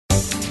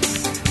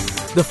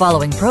The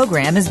following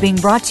program is being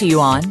brought to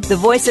you on the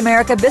Voice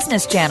America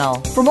Business Channel.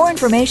 For more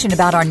information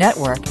about our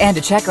network and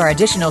to check our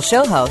additional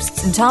show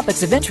hosts and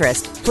topics of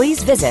interest,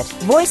 please visit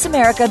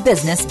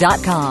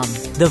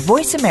voiceamericabusiness.com. The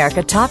Voice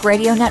America Talk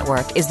Radio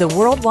Network is the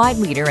worldwide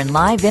leader in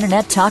live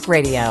Internet talk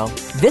radio.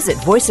 Visit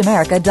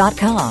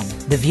voiceamerica.com.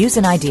 The views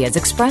and ideas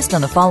expressed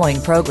on the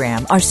following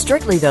program are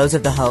strictly those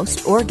of the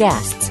host or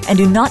guests and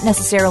do not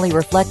necessarily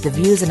reflect the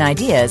views and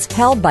ideas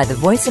held by the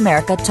Voice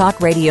America Talk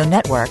Radio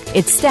Network,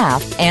 its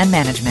staff, and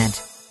management.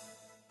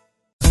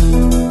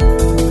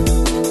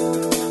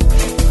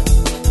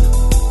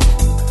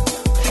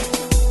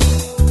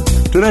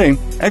 Today,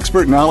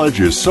 expert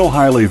knowledge is so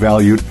highly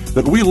valued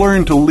that we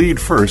learn to lead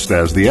first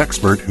as the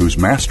expert whose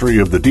mastery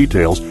of the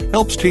details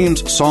helps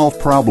teams solve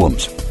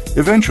problems.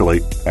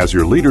 Eventually, as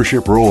your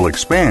leadership role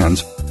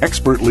expands,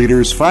 expert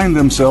leaders find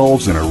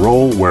themselves in a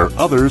role where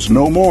others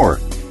know more.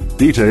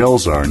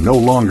 Details are no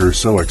longer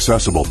so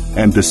accessible,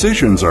 and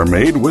decisions are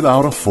made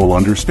without a full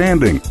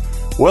understanding.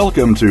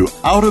 Welcome to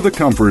Out of the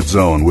Comfort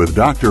Zone with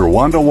Dr.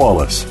 Wanda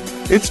Wallace.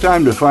 It's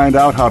time to find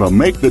out how to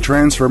make the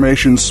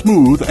transformation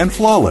smooth and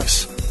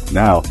flawless.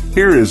 Now,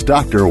 here is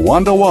Dr.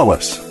 Wanda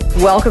Wallace.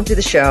 Welcome to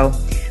the show.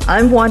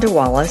 I'm Wanda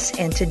Wallace,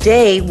 and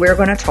today we're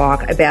going to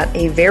talk about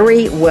a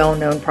very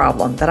well-known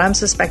problem that I'm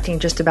suspecting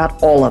just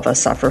about all of us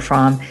suffer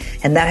from,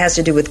 and that has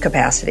to do with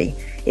capacity.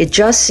 It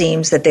just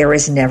seems that there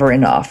is never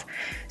enough.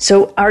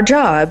 So our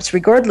jobs,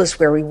 regardless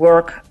where we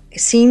work,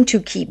 seem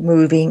to keep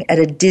moving at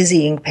a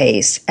dizzying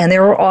pace, and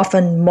there are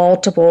often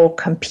multiple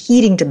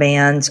competing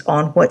demands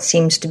on what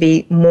seems to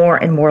be more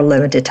and more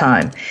limited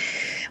time.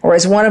 Or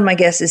as one of my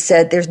guests has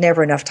said, there's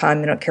never enough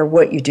time. I don't care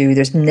what you do.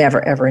 There's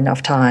never, ever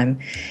enough time.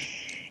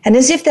 And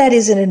as if that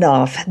isn't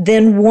enough,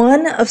 then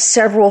one of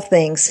several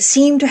things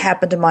seem to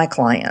happen to my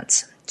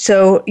clients.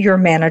 So your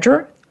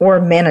manager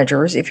or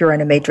managers, if you're in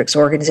a matrix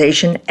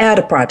organization, add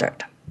a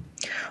project.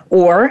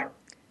 Or,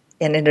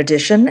 and in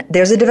addition,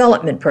 there's a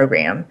development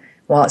program.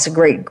 While it's a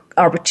great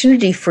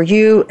opportunity for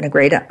you and a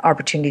great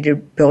opportunity to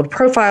build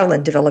profile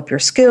and develop your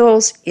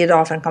skills, it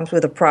often comes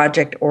with a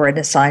project or an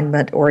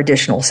assignment or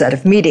additional set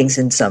of meetings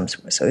in some.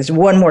 So there's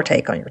one more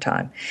take on your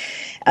time.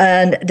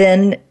 And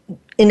then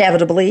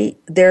inevitably,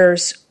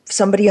 there's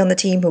somebody on the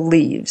team who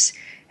leaves.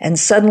 And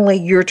suddenly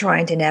you're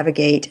trying to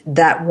navigate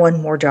that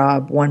one more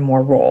job, one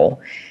more role.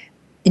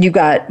 And you've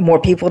got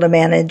more people to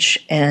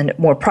manage and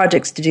more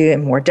projects to do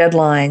and more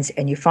deadlines,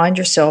 and you find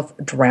yourself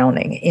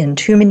drowning in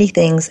too many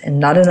things and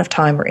not enough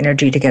time or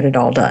energy to get it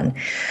all done.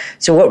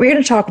 So what we're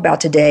going to talk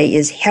about today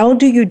is how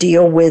do you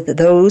deal with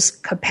those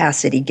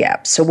capacity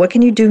gaps? So what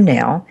can you do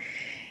now?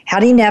 How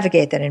do you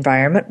navigate that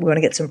environment? We're going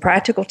to get some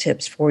practical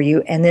tips for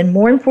you. And then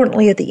more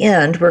importantly, at the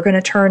end, we're going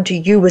to turn to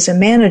you as a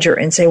manager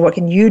and say, what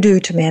can you do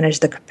to manage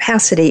the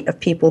capacity of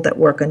people that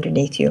work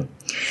underneath you?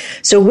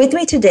 So with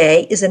me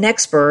today is an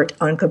expert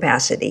on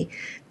capacity,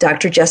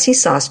 Dr. Jesse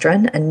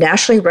Sastren, a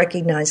nationally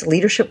recognized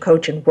leadership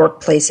coach and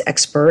workplace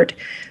expert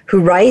who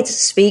writes,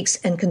 speaks,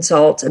 and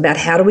consults about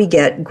how do we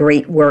get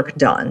great work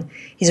done.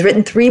 He's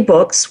written 3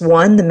 books,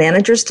 one, The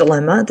Manager's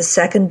Dilemma, the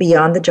second,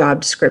 Beyond the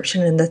Job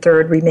Description, and the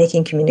third,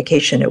 Remaking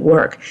Communication at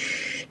Work.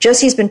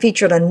 Jesse's been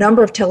featured on a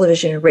number of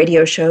television and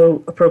radio show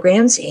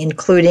programs,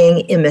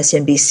 including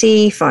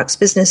MSNBC, Fox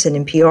Business, and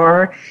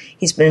NPR.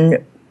 He's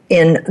been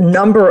in a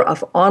number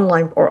of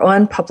online or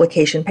on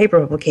publication, paper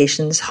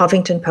publications,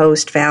 Huffington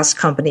Post, Fast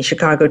Company,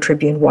 Chicago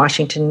Tribune,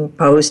 Washington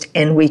Post,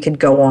 and we could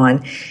go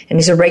on. And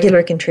he's a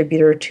regular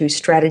contributor to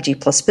Strategy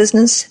Plus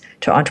Business,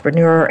 to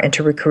Entrepreneur, and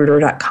to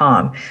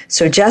Recruiter.com.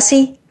 So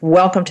Jesse,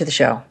 welcome to the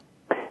show.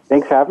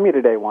 Thanks for having me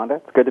today, Wanda.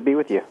 It's good to be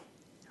with you.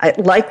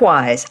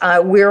 Likewise,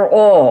 we're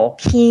all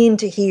keen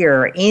to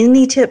hear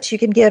any tips you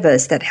can give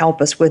us that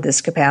help us with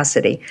this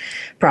capacity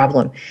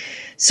problem.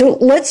 So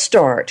let's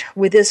start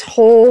with this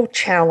whole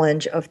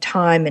challenge of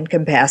time and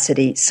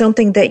capacity,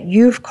 something that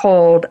you've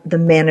called the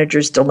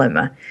manager's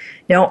dilemma.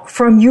 Now,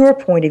 from your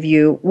point of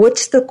view,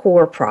 what's the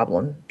core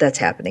problem that's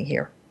happening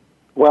here?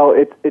 Well,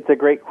 it's a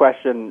great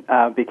question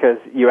because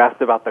you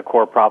asked about the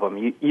core problem.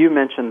 You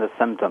mentioned the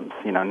symptoms,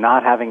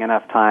 not having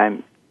enough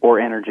time or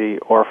energy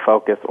or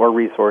focus or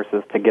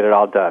resources to get it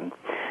all done.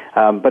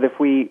 But if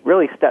we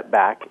really step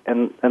back,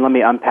 and let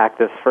me unpack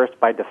this first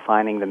by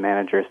defining the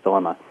manager's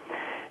dilemma.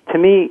 To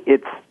me,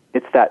 it's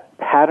that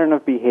pattern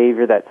of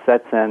behavior that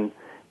sets in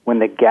when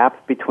the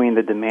gap between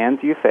the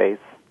demands you face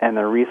and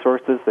the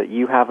resources that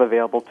you have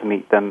available to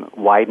meet them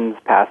widens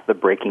past the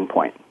breaking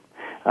point.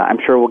 I'm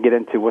sure we'll get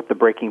into what the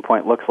breaking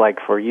point looks like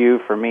for you,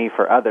 for me,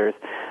 for others,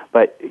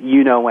 but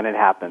you know when it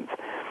happens.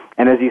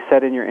 And as you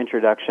said in your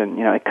introduction,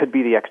 it could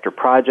be the extra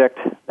project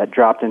that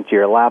dropped into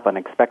your lap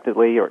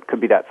unexpectedly, or it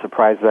could be that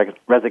surprise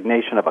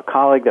resignation of a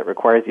colleague that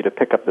requires you to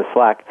pick up the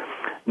slack.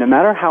 No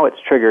matter how it's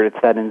triggered,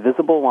 it's that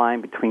invisible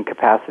line between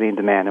capacity and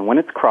demand. And when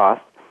it's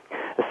crossed,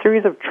 a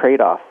series of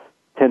trade-offs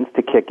tends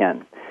to kick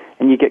in,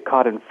 and you get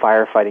caught in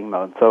firefighting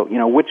mode. So,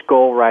 which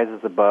goal rises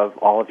above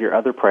all of your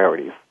other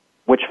priorities?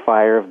 Which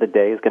fire of the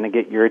day is going to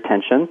get your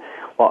attention,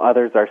 while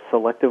others are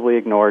selectively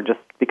ignored just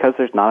because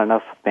there's not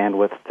enough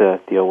bandwidth to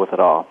deal with it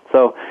all.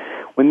 So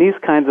when these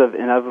kinds of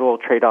inevitable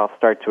trade-offs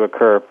start to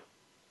occur,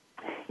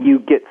 you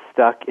get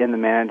stuck in the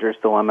manager's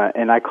dilemma.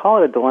 And I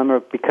call it a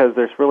dilemma because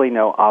there's really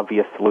no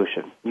obvious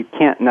solution. You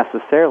can't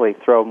necessarily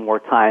throw more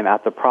time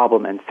at the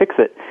problem and fix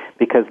it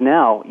because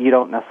now you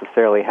don't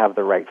necessarily have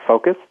the right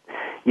focus.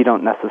 You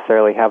don't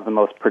necessarily have the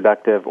most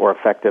productive or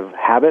effective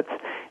habits.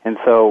 And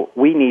so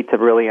we need to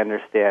really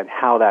understand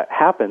how that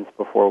happens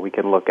before we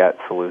can look at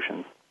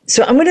solutions.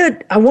 So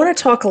I want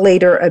to talk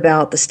later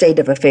about the state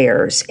of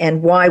affairs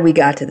and why we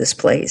got to this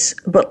place.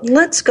 But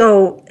let's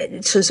go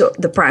to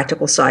the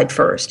practical side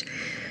first,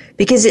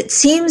 because it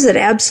seems that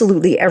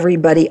absolutely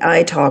everybody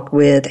I talk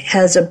with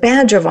has a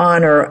badge of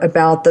honor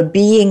about the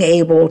being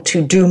able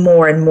to do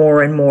more and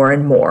more and more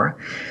and more.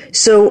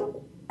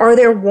 So are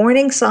there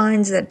warning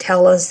signs that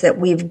tell us that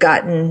we've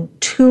gotten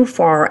too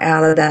far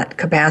out of that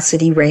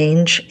capacity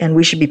range and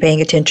we should be paying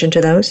attention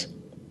to those?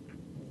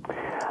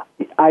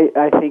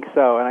 I think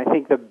so, and I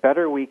think the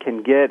better we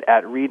can get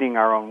at reading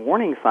our own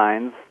warning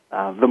signs,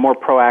 the more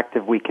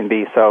proactive we can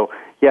be. So,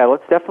 yeah,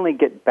 let's definitely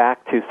get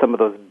back to some of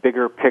those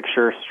bigger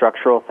picture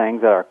structural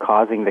things that are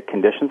causing the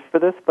conditions for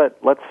this, but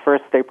let's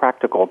first stay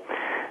practical.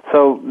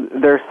 So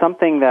there's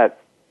something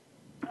that,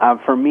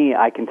 for me,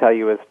 I can tell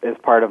you is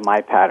part of my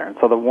pattern.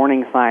 So the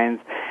warning signs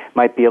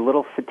might be a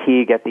little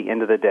fatigue at the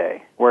end of the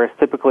day, whereas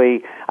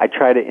typically I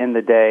try to end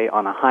the day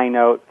on a high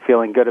note,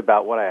 feeling good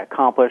about what I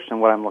accomplished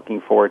and what I'm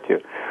looking forward to.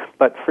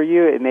 But for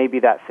you, it may be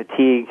that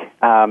fatigue.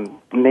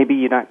 Maybe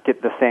you don't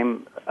get the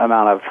same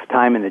amount of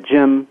time in the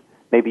gym.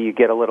 Maybe you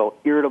get a little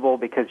irritable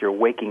because you're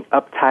waking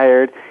up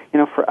tired. You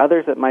know, for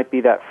others, it might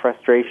be that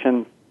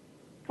frustration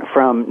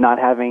from not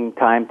having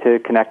time to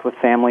connect with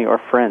family or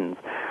friends.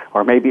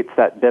 Or maybe it's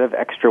that bit of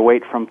extra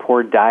weight from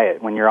poor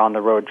diet when you're on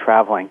the road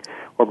traveling.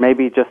 Or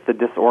maybe just the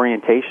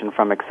disorientation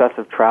from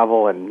excessive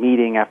travel and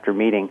meeting after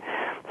meeting.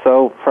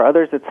 So for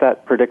others, it's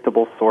that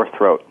predictable sore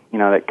throat, you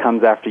know, that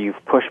comes after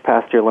you've pushed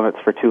past your limits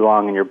for too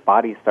long and your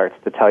body starts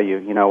to tell you,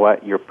 you know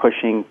what, you're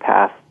pushing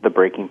past the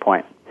breaking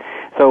point.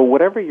 So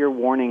whatever your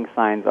warning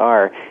signs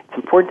are, it's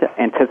important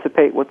to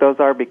anticipate what those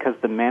are because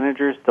the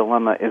manager's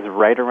dilemma is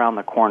right around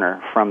the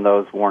corner from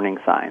those warning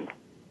signs.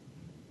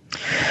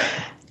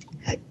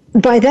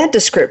 By that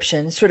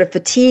description, sort of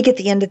fatigue at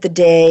the end of the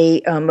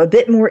day, a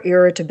bit more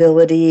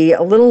irritability,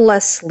 a little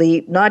less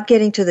sleep, not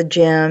getting to the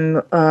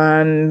gym,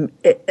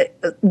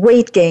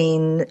 weight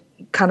gain,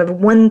 kind of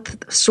one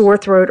sore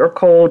throat or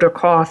cold or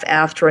cough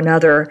after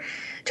another.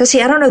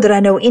 Jesse, I don't know that I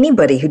know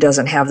anybody who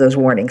doesn't have those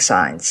warning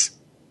signs.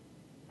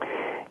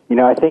 You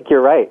know, I think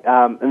you're right.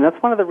 And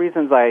that's one of the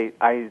reasons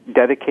I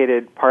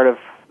dedicated part of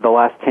the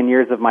last 10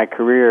 years of my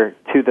career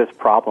to this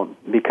problem,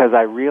 because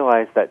I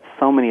realized that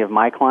so many of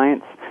my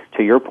clients,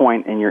 to your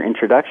point in your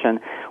introduction,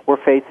 were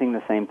facing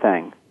the same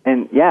thing.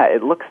 And yeah,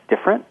 it looks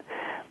different,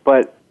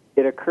 but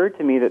it occurred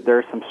to me that there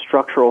are some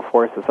structural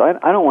forces. So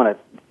I don't want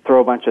to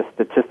throw a bunch of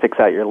statistics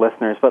at your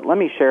listeners, but let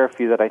me share a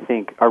few that I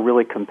think are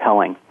really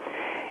compelling.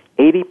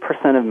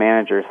 80% of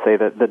managers say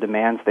that the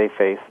demands they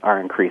face are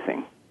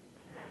increasing.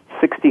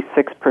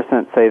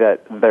 66% say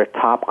that their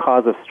top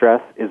cause of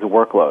stress is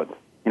workload.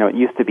 You know, it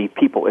used to be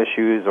people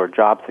issues or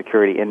job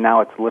security, and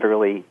now it's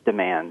literally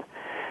demand.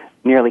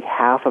 Nearly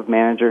half of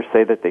managers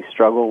say that they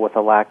struggle with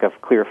a lack of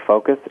clear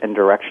focus and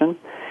direction,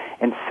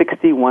 and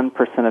 61%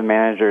 of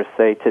managers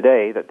say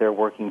today that they're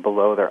working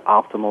below their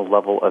optimal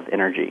level of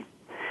energy.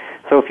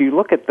 So if you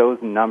look at those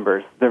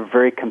numbers, they're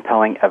very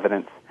compelling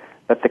evidence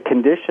that the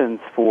conditions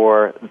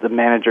for the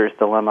manager's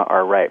dilemma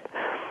are ripe.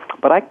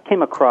 But I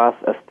came across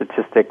a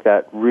statistic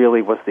that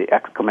really was the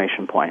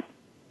exclamation point.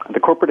 The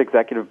Corporate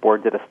Executive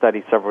Board did a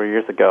study several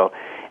years ago,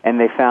 and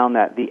they found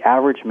that the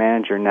average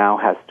manager now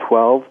has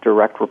 12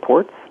 direct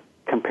reports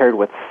compared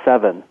with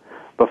 7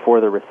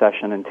 before the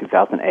recession in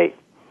 2008.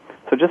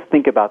 So just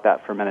think about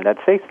that for a minute.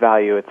 At face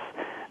value,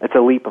 it's a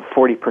leap of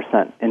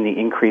 40% in the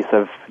increase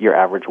of your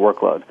average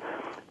workload.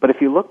 But if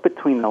you look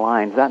between the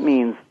lines, that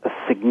means a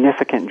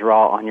significant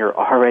draw on your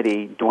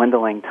already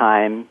dwindling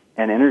time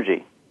and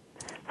energy.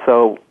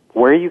 So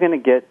where are you going to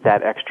get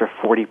that extra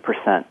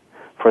 40%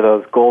 for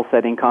those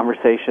goal-setting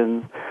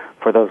conversations,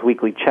 for those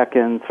weekly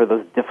check-ins, for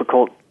those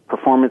difficult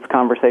performance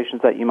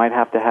conversations that you might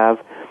have to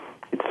have?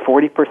 It's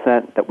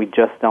 40% that we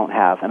just don't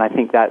have, and I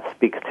think that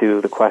speaks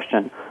to the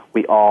question,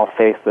 we all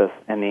face this,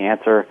 and the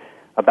answer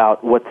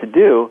about what to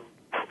do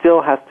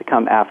still has to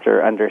come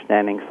after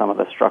understanding some of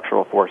the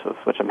structural forces,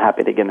 which I'm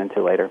happy to get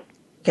into later.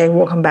 Okay,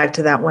 we'll come back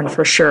to that one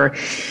for sure.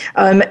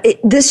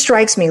 This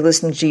strikes me,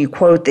 listening to you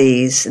quote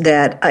these,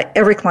 that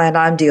every client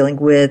I'm dealing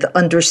with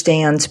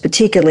understands,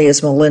 particularly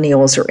as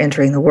millennials are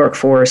entering the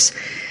workforce,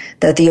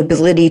 that the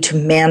ability to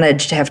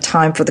manage, to have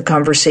time for the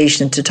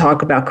conversation, to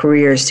talk about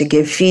careers, to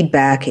give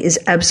feedback is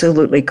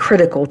absolutely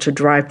critical to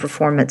drive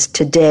performance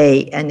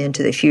today and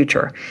into the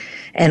future.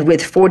 And with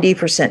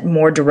 40%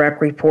 more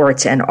direct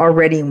reports and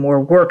already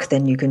more work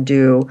than you can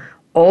do,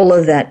 all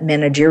of that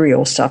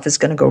managerial stuff is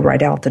going to go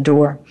right out the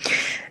door.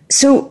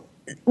 So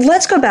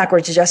let's go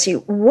backwards, Jesse.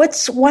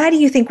 Why do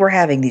you think we're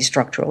having these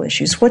structural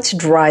issues? What's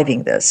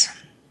driving this?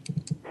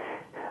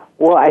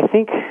 Well, I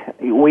think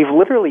we've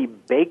literally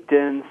baked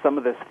in some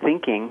of this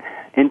thinking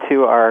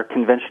into our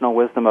conventional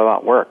wisdom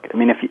about work. I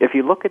mean, if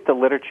you look at the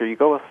literature, you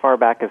go as far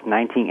back as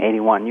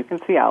 1981, you can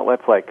see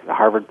outlets like the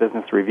Harvard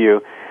Business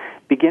Review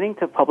beginning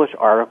to publish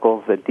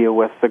articles that deal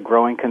with the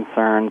growing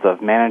concerns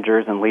of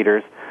managers and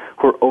leaders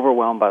who are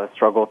overwhelmed by the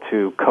struggle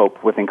to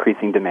cope with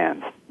increasing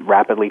demands,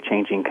 rapidly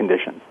changing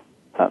conditions.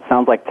 It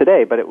sounds like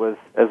today, but it was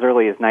as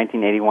early as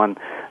 1981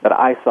 that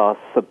I saw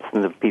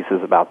substantive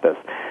pieces about this.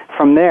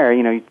 From there,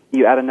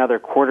 you add another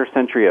quarter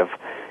century of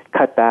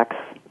cutbacks,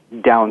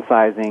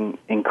 downsizing,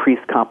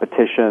 increased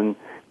competition,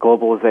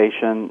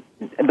 globalization.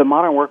 The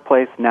modern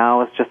workplace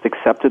now has just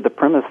accepted the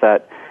premise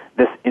that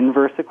this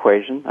inverse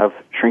equation of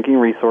shrinking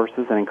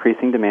resources and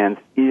increasing demands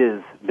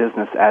is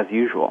business as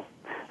usual.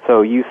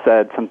 So you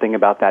said something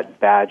about that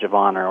badge of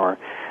honor, or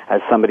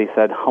as somebody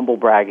said, humble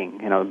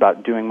bragging,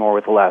 about doing more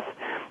with less.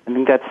 I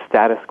think that's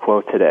status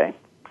quo today.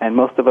 And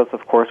most of us,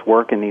 of course,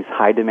 work in these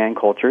high-demand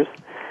cultures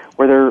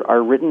where there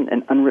are written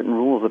and unwritten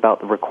rules about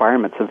the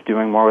requirements of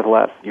doing more with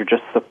less. You're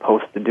just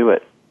supposed to do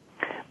it.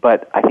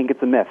 But I think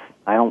it's a myth.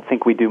 I don't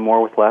think we do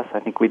more with less. I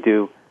think we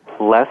do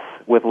less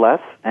with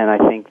less, and I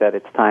think that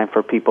it's time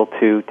for people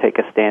to take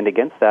a stand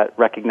against that,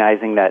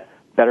 recognizing that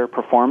better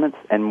performance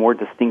and more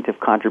distinctive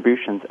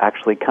contributions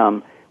actually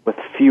come with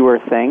fewer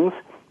things,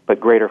 but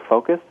greater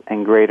focus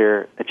and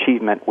greater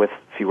achievement with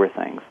fewer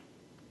things.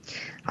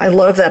 I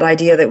love that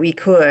idea that we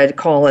could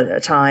call it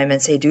a time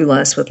and say do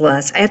less with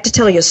less. I have to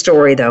tell you a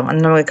story, though, and I'm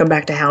going to come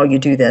back to how you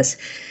do this.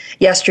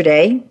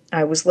 Yesterday,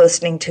 I was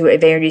listening to a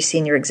very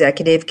senior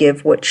executive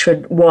give what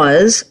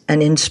was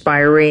an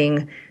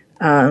inspiring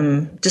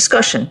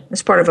discussion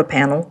as part of a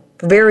panel.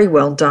 Very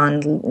well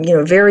done,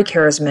 very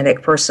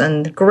charismatic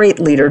person, great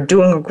leader,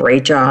 doing a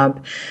great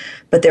job.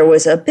 But there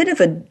was a bit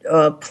of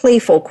a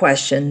playful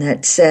question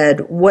that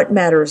said, what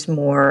matters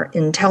more,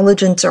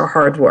 intelligence or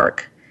hard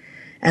work?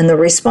 And the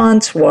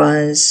response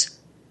was,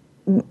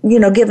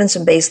 given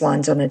some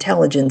baselines on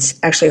intelligence,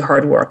 actually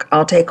hard work.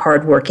 I'll take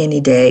hard work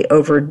any day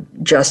over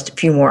just a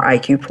few more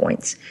IQ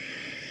points.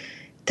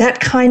 That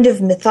kind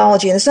of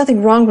mythology, and there's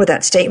nothing wrong with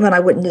that statement. I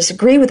wouldn't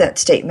disagree with that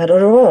statement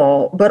at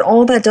all. But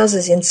all that does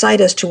is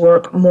incite us to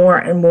work more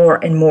and more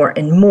and more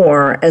and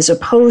more, as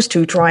opposed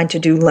to trying to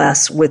do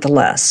less with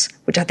less,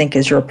 which I think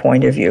is your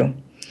point of view.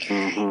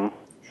 Mm-hmm.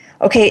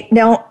 Okay,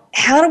 now,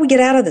 how do we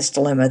get out of this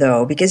dilemma,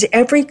 though? Because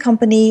every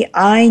company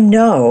I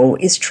know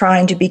is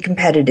trying to be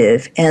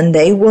competitive, and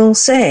they will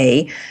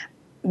say,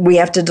 we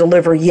have to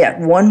deliver yet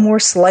one more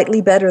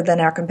slightly better than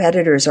our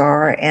competitors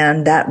are,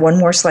 and that one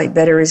more slight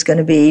better is going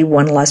to be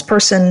one less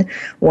person,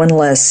 one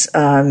less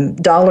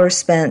dollars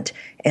spent,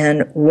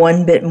 and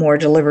one bit more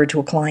delivered to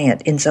a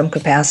client in some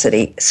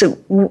capacity.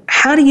 So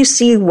how do you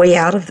see a way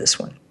out of this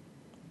one?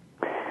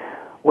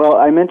 Well,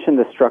 I mentioned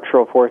the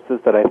structural forces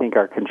that I think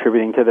are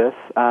contributing to this.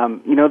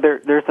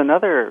 There's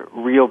another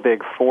real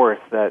big force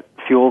that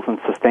fuels and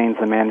sustains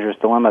the manager's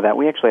dilemma that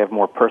we actually have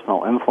more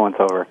personal influence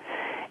over.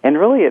 And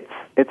really,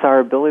 it's our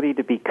ability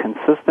to be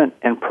consistent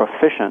and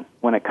proficient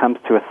when it comes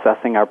to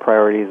assessing our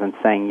priorities and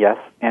saying yes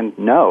and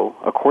no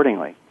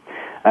accordingly.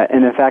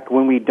 And in fact,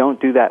 when we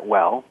don't do that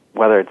well,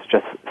 whether it's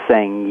just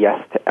saying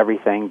yes to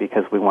everything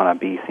because we want to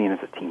be seen as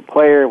a team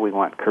player, we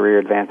want career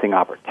advancing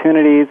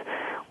opportunities,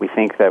 we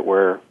think that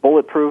we're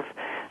bulletproof.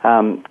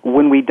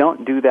 When we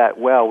don't do that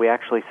well, we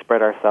actually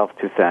spread ourselves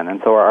too thin. And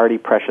so our already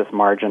precious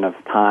margin of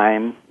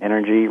time,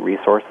 energy,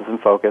 resources, and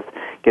focus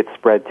gets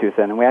spread too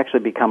thin, and we actually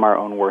become our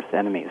own worst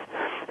enemies.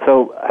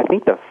 So I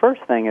think the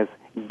first thing is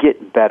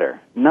get better.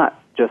 Not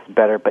just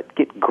better, but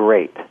get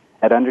great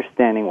at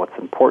understanding what's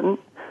important,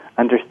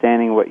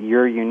 understanding what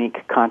your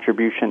unique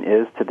contribution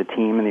is to the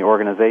team and the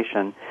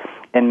organization,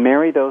 and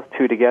marry those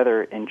two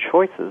together in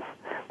choices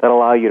that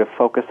allow you to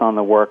focus on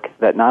the work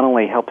that not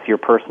only helps your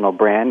personal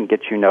brand and get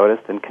you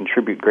noticed and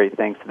contribute great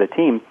things to the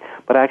team,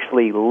 but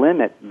actually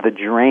limit the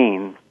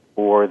drain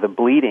or the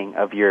bleeding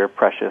of your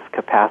precious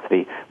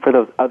capacity for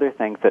those other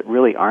things that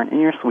really aren't in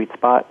your sweet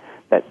spot,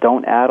 that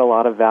don't add a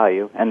lot of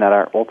value, and that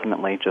are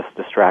ultimately just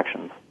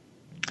distractions.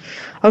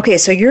 Okay,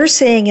 so you're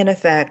saying, in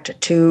effect,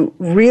 to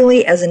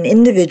really, as an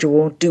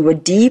individual, do a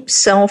deep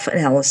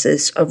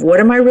self-analysis of what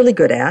am I really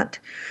good at,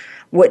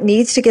 what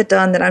needs to get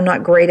done that I'm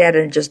not great at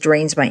and it just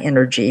drains my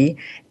energy,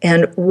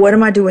 and what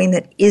am I doing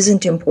that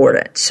isn't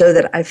important, so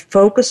that I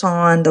focus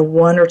on the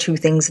one or two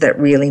things that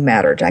really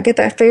matter. Did I get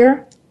that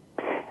fair?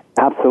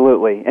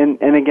 Absolutely.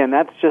 And again,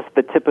 that's just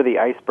the tip of the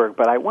iceberg,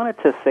 but I wanted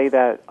to say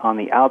that on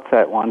the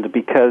outset, Wanda,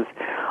 because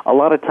a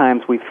lot of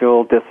times we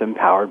feel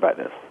disempowered by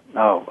this.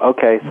 Oh,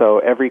 okay, so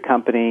every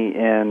company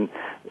in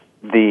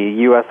the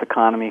U.S.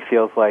 economy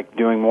feels like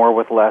doing more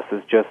with less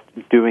is just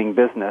doing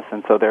business,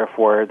 and so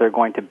therefore they're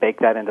going to bake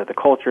that into the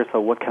culture, so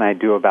what can I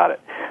do about it?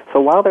 So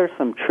while there's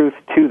some truth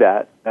to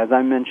that, as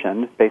I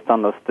mentioned, based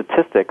on those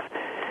statistics,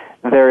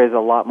 there is a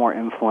lot more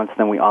influence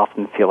than we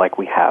often feel like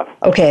we have.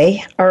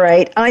 Okay, all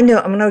right. I know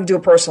I'm going to do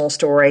a personal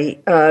story.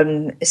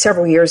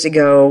 Several years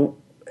ago,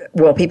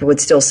 people would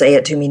still say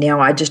it to me now.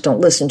 I just don't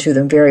listen to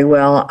them very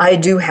well. I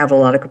do have a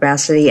lot of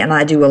capacity, and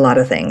I do a lot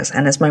of things.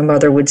 And as my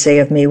mother would say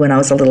of me when I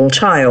was a little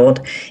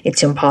child,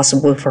 it's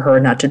impossible for her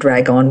not to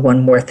drag on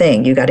one more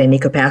thing. You got any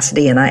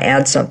capacity, and I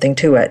add something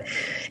to it.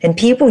 And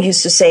people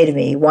used to say to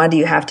me, why do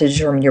you have to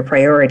determine your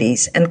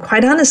priorities? And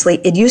quite honestly,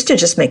 it used to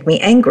just make me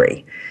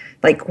angry.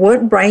 Like,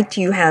 what right do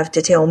you have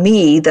to tell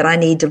me that I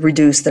need to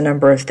reduce the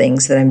number of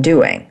things that I'm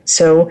doing?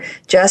 So,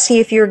 Jesse,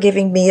 if you're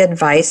giving me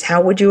advice,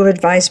 how would you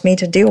advise me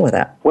to deal with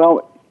that?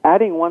 Well,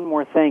 adding one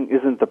more thing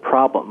isn't the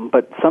problem,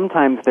 but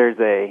sometimes there's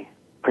a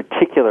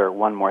particular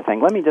one more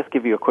thing. Let me just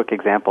give you a quick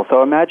example.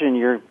 So imagine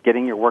you're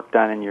getting your work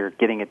done and you're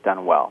getting it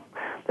done well.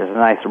 There's a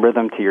nice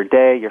rhythm to your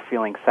day. You're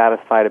feeling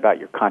satisfied about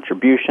your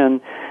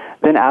contribution.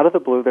 Then out of the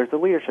blue, there's a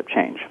leadership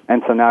change.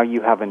 And so now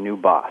you have a new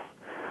boss.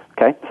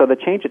 Okay, so the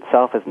change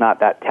itself is not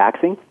that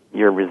taxing.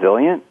 You're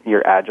resilient,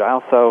 you're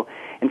agile. So,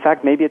 in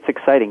fact, maybe it's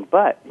exciting,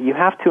 but you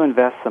have to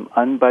invest some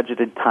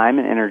unbudgeted time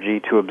and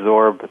energy to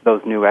absorb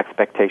those new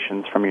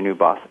expectations from your new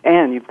boss.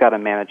 And you've got to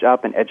manage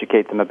up and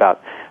educate them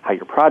about how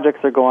your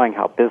projects are going,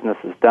 how business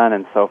is done,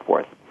 and so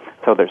forth.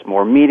 So there's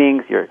more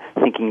meetings, you're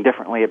thinking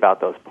differently about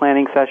those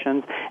planning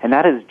sessions, and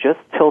that has just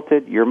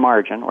tilted your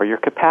margin or your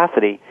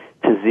capacity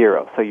to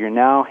zero. So you're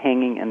now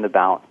hanging in the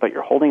balance, but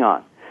you're holding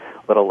on.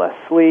 A little less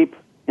sleep,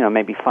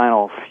 maybe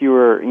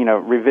fewer,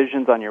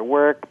 revisions on your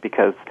work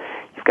because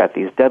you've got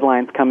these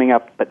deadlines coming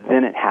up, but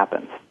then it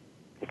happens.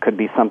 It could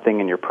be something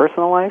in your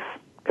personal life,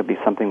 could be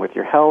something with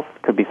your health,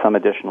 could be some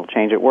additional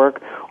change at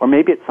work, or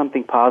maybe it's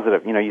something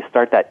positive. You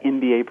start that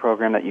MBA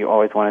program that you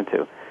always wanted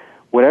to.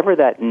 Whatever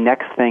that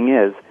next thing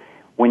is,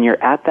 when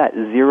you're at that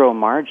zero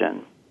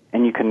margin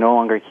and you can no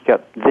longer keep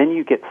up, then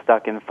you get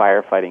stuck in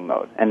firefighting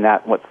mode, and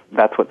that's what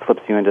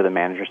slips you into the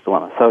manager's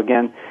dilemma. So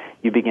again,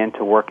 you begin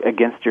to work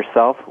against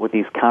yourself with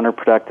these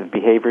counterproductive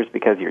behaviors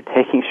because you're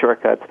taking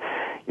shortcuts,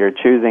 you're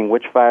choosing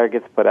which fire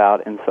gets put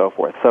out, and so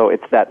forth. So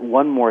it's that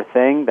one more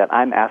thing that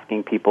I'm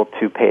asking people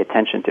to pay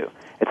attention to.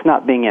 It's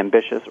not being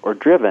ambitious or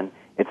driven,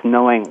 it's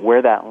knowing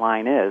where that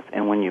line is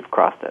and when you've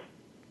crossed it.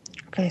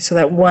 Okay, so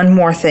that one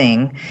more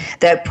thing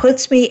that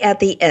puts me at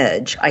the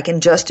edge. I can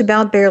just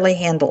about barely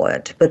handle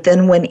it, but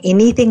then when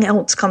anything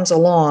else comes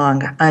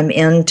along, I'm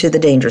into the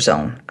danger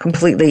zone,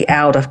 completely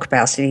out of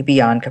capacity,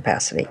 beyond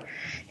capacity,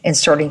 and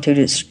starting to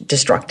do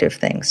destructive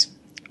things.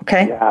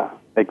 Okay? Yeah,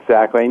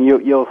 exactly. And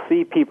you'll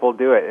see people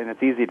do it, and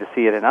it's easy to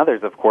see it in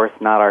others, of course,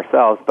 not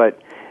ourselves,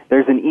 but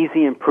there's an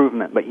easy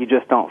improvement, but you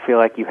just don't feel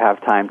like you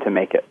have time to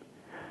make it.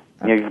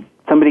 Okay.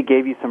 Somebody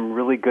gave you some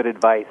really good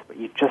advice, but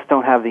you just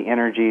don't have the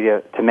energy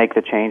to make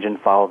the change and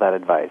follow that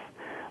advice.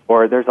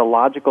 Or there's a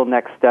logical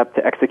next step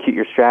to execute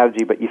your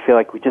strategy, but you feel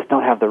like we just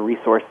don't have the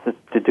resources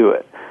to do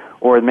it.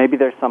 Or maybe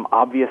there's some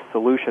obvious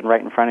solution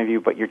right in front of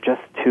you, but you're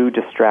just too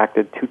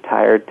distracted, too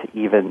tired to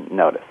even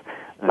notice.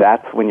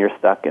 That's when you're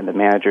stuck in the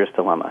manager's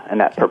dilemma.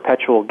 And that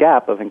perpetual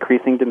gap of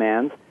increasing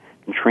demands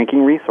and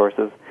shrinking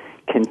resources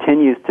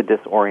continues to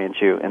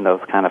disorient you in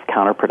those kind of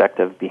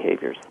counterproductive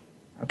behaviors.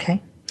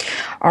 Okay.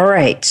 All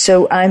right.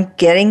 So I'm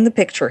getting the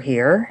picture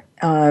here.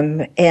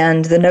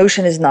 And the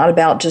notion is not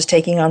about just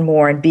taking on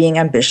more and being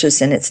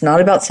ambitious, and it's not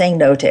about saying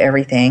no to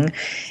everything,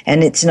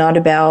 and it's not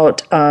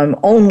about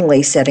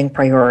only setting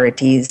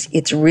priorities.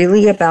 It's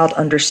really about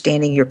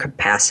understanding your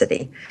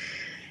capacity.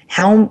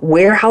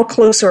 How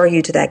close are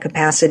you to that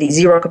capacity,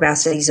 zero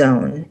capacity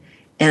zone?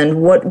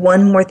 And what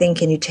one more thing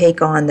can you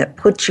take on that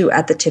puts you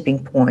at the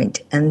tipping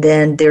point? And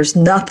then there's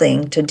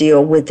nothing to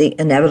deal with the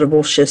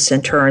inevitable shifts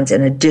and turns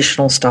and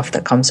additional stuff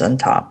that comes on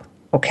top.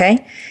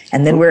 Okay?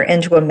 And then we're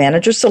into a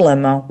manager's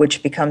dilemma,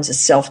 which becomes a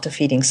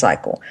self-defeating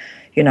cycle.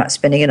 You're not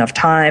spending enough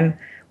time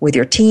with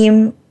your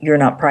team. You're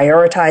not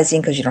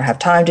prioritizing because you don't have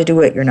time to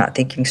do it. You're not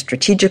thinking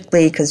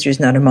strategically because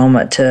there's not a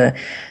moment to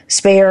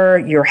spare.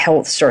 Your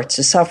health starts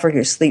to suffer.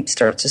 Your sleep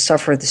starts to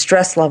suffer. The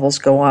stress levels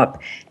go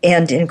up.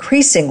 And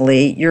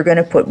increasingly, you're going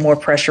to put more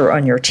pressure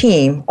on your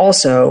team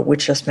also,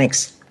 which just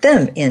makes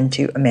them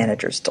into a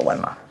manager's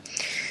dilemma.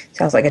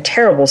 Sounds like a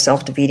terrible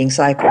self-defeating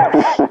cycle.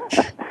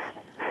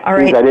 All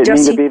right, I didn't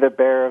Jesse, mean to be the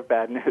bearer of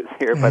bad news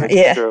here, but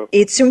it's true.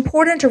 It's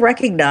important to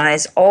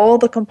recognize all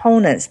the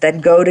components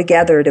that go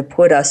together to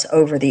put us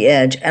over the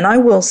edge. And I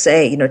will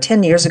say,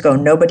 10 years ago,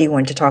 nobody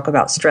wanted to talk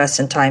about stress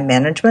and time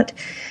management.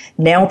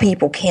 Now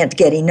people can't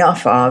get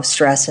enough of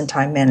stress and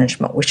time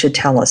management, which should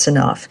tell us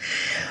enough.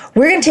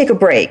 We're going to take a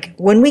break.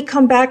 When we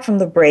come back from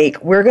the break,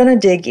 we're going to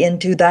dig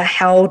into the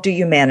how do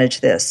you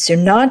manage this. So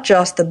not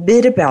just the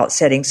bit about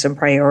setting some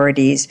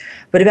priorities,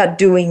 but about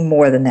doing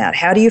more than that.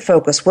 How do you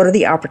focus? What are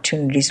the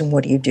opportunities and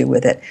what do you do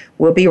with it?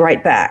 We'll be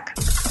right back.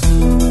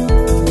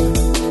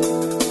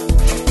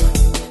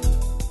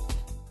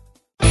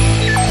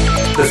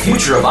 The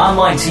future of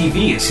online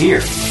TV is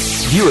here.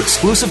 View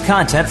exclusive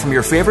content from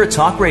your favorite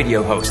talk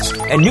radio hosts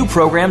and new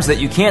programs that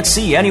you can't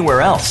see anywhere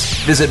else.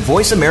 Visit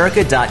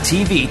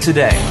voiceamerica.tv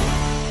today.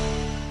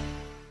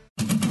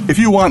 If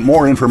you want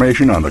more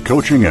information on the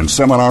coaching and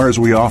seminars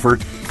we offer,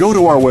 go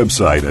to our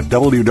website at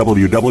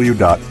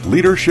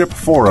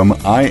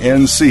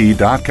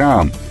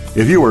www.leadershipforuminc.com.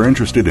 If you are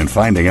interested in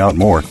finding out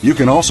more, you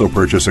can also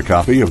purchase a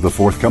copy of the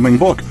forthcoming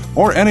book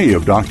or any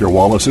of Dr.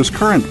 Wallace's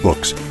current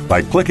books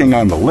by clicking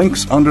on the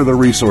links under the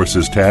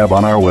Resources tab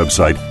on our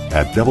website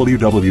at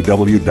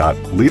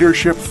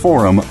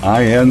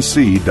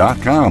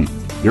www.leadershipforuminc.com.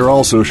 You're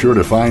also sure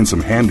to find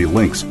some handy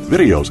links,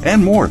 videos,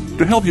 and more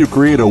to help you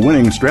create a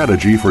winning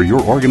strategy for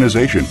your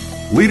organization.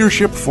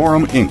 Leadership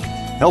Forum Inc.,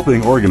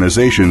 helping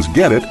organizations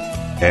get it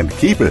and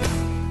keep it.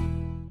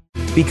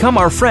 Become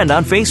our friend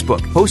on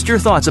Facebook. Post your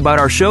thoughts about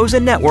our shows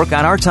and network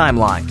on our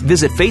timeline.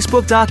 Visit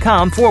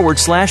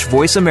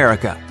facebook.com/Voice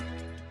America.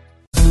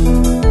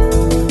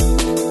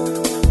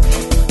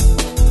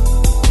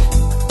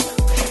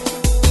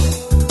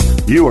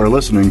 You are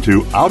listening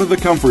to Out of the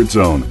Comfort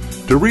Zone.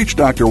 To reach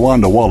Dr.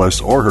 Wanda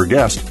Wallace or her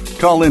guest,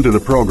 call into the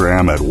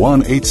program at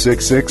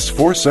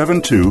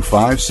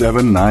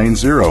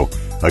 1-866-472-5790.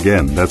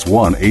 Again, that's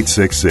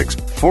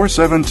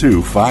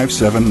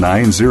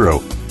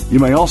 1-866-472-5790. You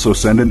may also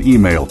send an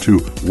email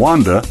to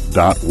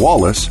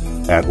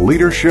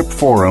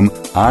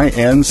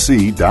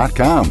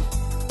wanda.wallace@leadershipforuminc.com.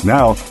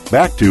 Now,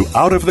 back to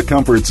Out of the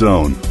Comfort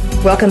Zone.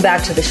 Welcome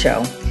back to the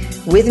show.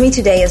 With me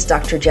today is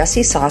Dr.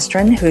 Jesse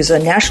Sostrin, who's a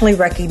nationally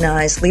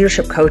recognized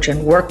leadership coach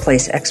and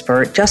workplace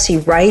expert. Jesse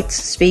writes,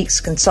 speaks,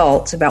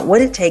 consults about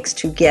what it takes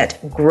to get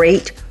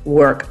great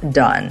work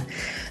done.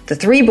 The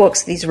 3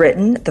 books that he's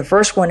written, the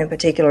first one in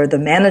particular, The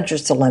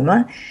Manager's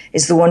Dilemma,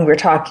 is the one we're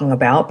talking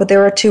about, but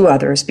there are 2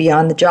 others,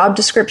 Beyond the Job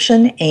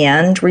Description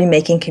and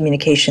Remaking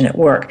Communication at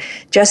Work.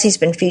 Jesse's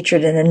been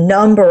featured in a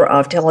number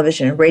of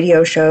television and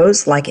radio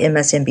shows like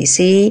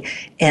MSNBC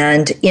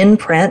and in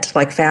print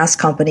like Fast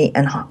Company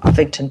and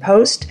Huffington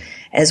Post,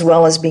 as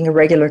well as being a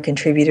regular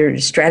contributor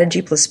to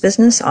Strategy Plus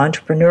Business,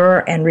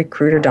 Entrepreneur, and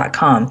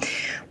Recruiter.com.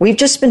 We've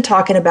just been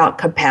talking about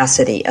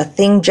capacity, a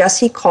thing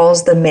Jesse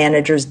calls the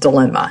manager's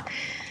dilemma.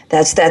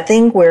 That's that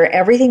thing where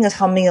everything is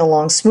humming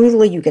along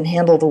smoothly. You can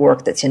handle the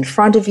work that's in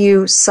front of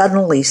you.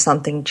 Suddenly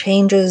something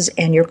changes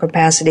and your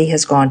capacity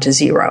has gone to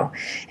 0.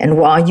 And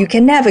while you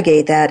can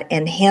navigate that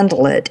and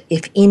handle it,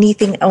 if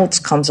anything else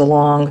comes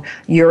along,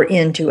 you're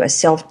into a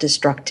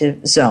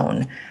self-destructive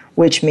zone,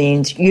 which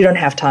means you don't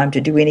have time to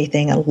do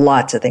anything and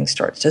lots of things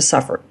start to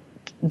suffer.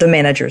 The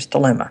manager's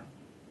dilemma.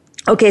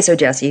 Okay, so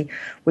Jesse,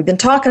 we've been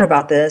talking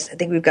about this. I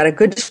think we've got a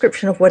good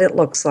description of what it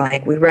looks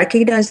like. We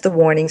recognize the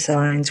warning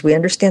signs. We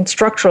understand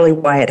structurally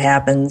why it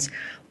happens.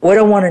 What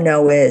I want to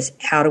know is,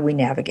 how do we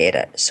navigate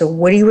it? So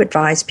what do you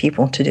advise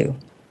people to do?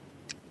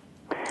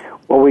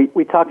 Well,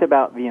 we talked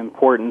about the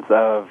importance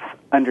of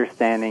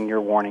understanding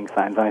your warning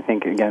signs. And I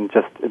think, again,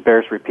 just it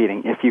bears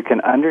repeating. If you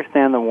can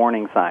understand the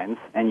warning signs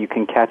and you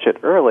can catch it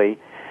early,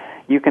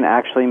 you can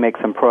actually make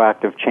some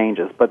proactive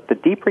changes. But the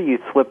deeper you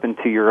slip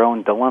into your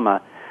own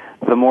dilemma,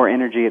 the more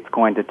energy it's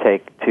going to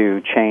take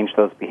to change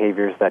those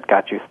behaviors that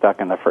got you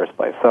stuck in the first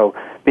place. So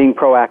being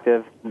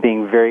proactive,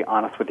 being very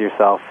honest with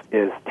yourself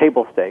is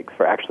table stakes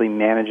for actually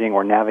managing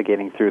or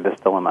navigating through this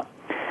dilemma.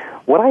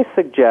 What I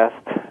suggest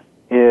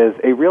is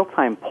a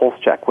real-time pulse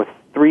check with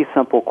 3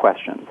 simple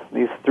questions.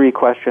 These 3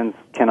 questions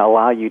can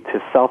allow you to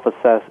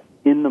self-assess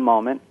in the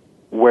moment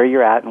where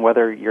you're at and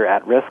whether you're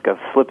at risk of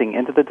slipping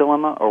into the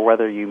dilemma or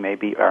whether you may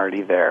be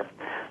already there.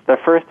 The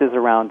first is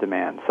around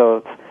demand. So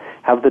it's,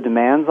 have the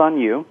demands on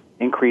you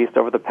increased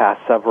over the past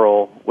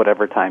several,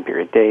 whatever time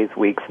period, days,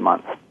 weeks,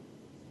 months?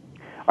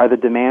 Are the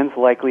demands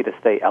likely to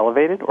stay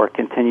elevated or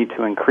continue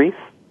to increase?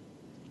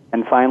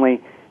 And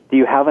finally, do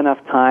you have enough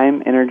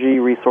time, energy,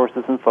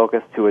 resources, and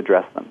focus to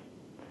address them?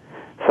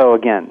 So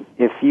again,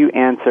 if you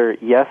answer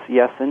yes,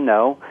 yes, and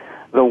no,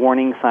 the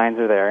warning signs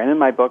are there. And in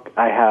my book,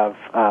 I have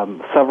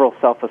several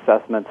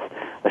self-assessments,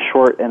 a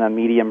short and a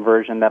medium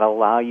version that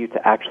allow you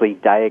to actually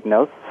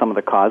diagnose some of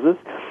the causes.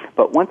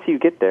 But once you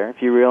get there,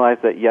 if you realize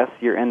that, yes,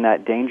 you're in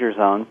that danger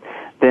zone,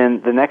 then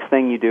the next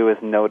thing you do is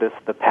notice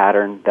the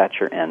pattern that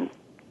you're in.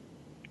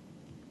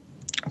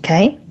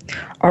 Okay.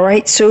 All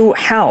right. So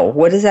how?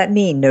 What does that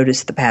mean,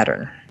 notice the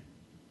pattern?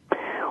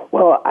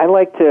 Well, I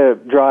like to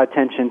draw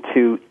attention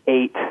to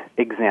 8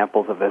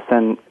 examples of this.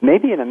 And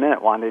maybe in a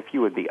minute, Wanda, if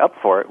you would be up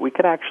for it, we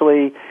could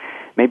actually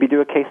maybe do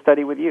a case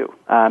study with you.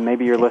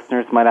 Maybe your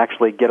listeners might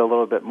actually get a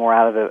little bit more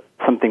out of it,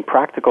 something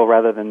practical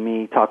rather than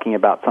me talking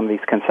about some of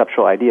these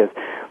conceptual ideas.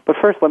 But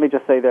first, let me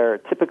just say there are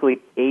typically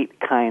 8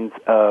 kinds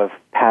of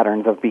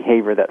patterns of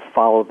behavior that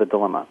follow the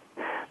dilemma.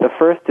 The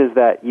first is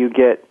that you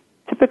get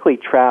typically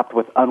trapped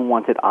with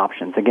unwanted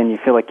options. Again, you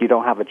feel like you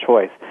don't have a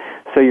choice.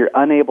 So you're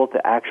unable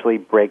to actually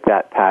break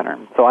that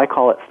pattern. So I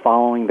call it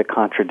following the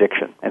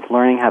contradiction. It's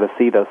learning how to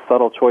see those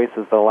subtle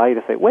choices that allow you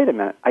to say, wait a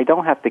minute, I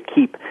don't have to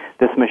keep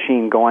this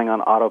machine going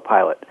on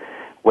autopilot,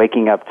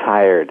 waking up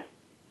tired,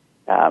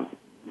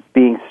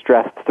 being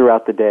stressed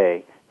throughout the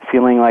day,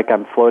 feeling like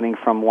I'm floating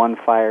from one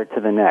fire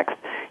to the next.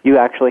 You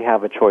actually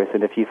have a choice,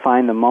 and if you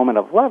find the moment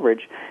of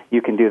leverage,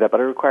 you can do that, but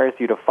it requires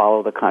you to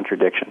follow the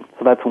contradiction.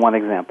 So that's one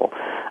example.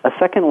 A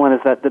second one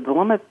is that the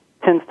dilemma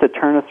tends to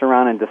turn us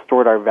around and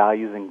distort our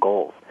values and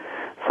goals.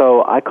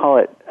 So I call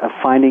it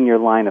finding your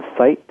line of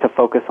sight to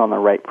focus on the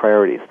right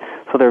priorities.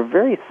 So there are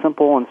very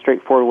simple and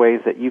straightforward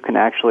ways that you can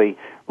actually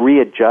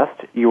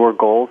readjust your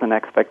goals and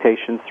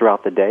expectations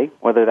throughout the day,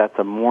 whether that's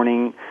a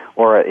morning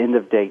or an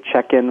end-of-day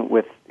check-in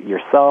with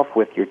yourself,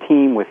 with your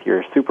team, with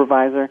your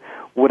supervisor,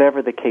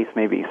 whatever the case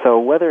may be. So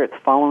whether it's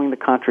following the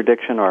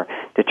contradiction or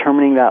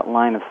determining that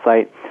line of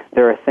sight,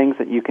 there are things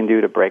that you can do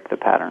to break the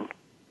pattern.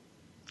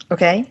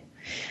 Okay.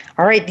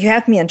 All right, you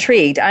have me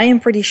intrigued. I am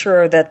pretty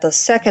sure that the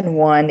second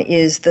one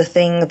is the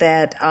thing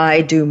that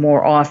I do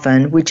more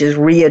often, which is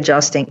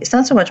readjusting. It's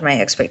not so much my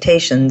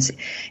expectations.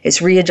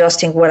 It's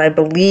readjusting what I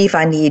believe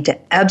I need to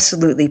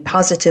absolutely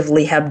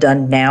positively have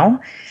done now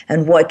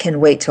and what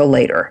can wait till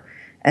later.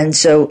 And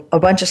so a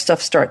bunch of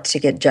stuff starts to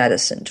get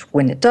jettisoned.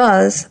 When it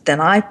does, then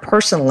I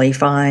personally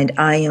find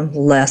I am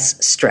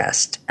less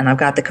stressed, and I've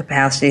got the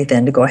capacity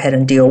then to go ahead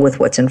and deal with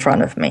what's in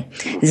front of me.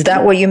 Is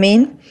that what you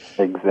mean?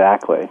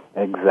 Exactly.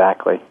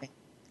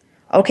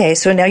 Okay,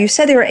 so now you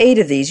said there are 8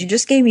 of these. You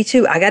just gave me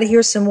 2. I got to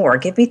hear some more.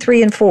 Give me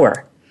 3 and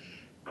 4.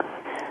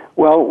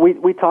 Well,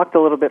 we talked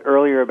a little bit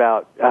earlier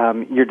about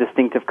your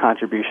distinctive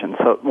contribution.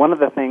 So one of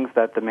the things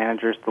that the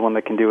manager's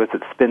dilemma can do is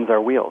it spins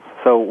our wheels.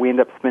 So we end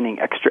up spending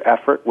extra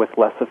effort with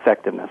less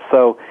effectiveness.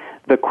 So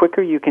the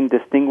quicker you can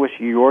distinguish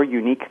your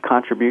unique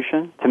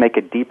contribution to make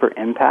a deeper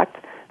impact,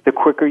 the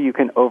quicker you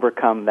can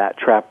overcome that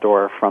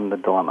trapdoor from the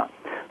dilemma.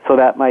 So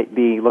that might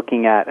be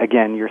looking at,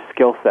 again, your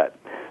skill set,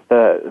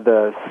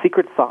 the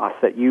secret sauce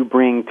that you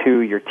bring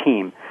to your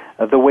team,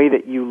 the way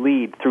that you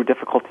lead through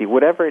difficulty,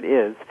 whatever it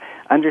is,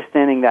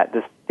 understanding that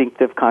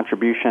distinctive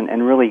contribution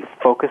and really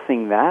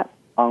focusing that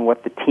on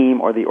what the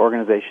team or the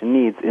organization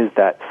needs is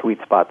that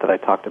sweet spot that I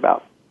talked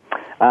about.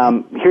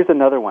 Here's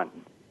another one.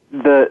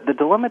 The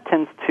dilemma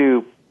tends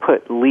to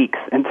put leaks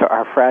into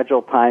our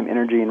fragile time,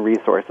 energy, and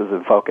resources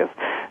and focus.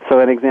 So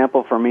an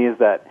example for me is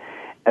that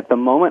at the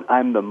moment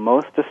I'm the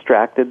most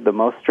distracted, the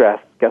most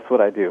stressed, guess what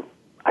I do?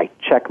 I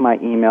check my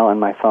email and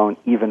my phone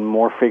even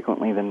more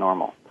frequently than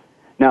normal.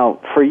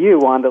 Now, for you,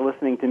 Wanda,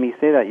 listening to me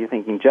say that, you're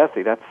thinking,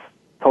 Jesse, that's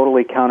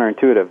totally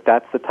counterintuitive.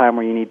 That's the time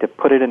where you need to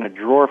put it in a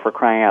drawer, for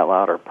crying out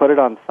loud, or put it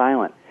on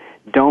silent.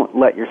 Don't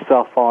let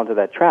yourself fall into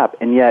that trap.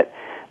 And yet,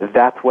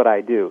 that's what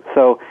I do.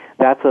 So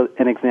that's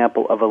an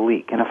example of a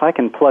leak. And if I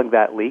can plug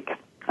that leak,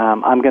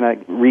 I'm going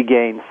to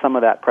regain some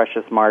of that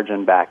precious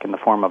margin back in the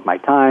form of my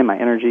time, my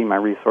energy, my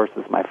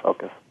resources, my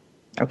focus.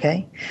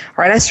 Okay. All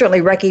right. I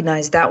certainly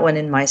recognize that one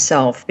in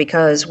myself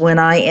because when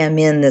I am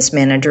in this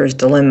manager's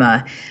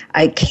dilemma,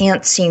 I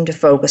can't seem to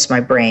focus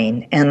my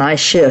brain and I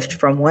shift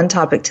from one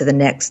topic to the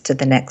next, to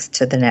the next,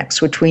 to the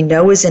next, which we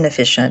know is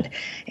inefficient.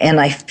 And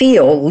I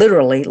feel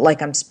literally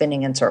like I'm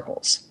spinning in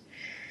circles.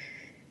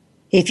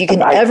 If you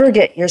can ever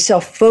get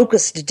yourself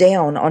focused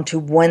down onto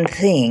one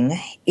thing,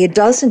 it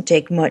doesn't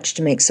take much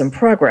to make some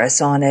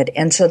progress on it,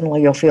 and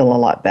suddenly you'll feel a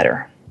lot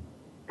better.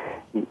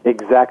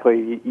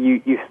 Exactly.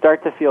 You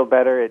start to feel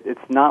better.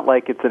 It's not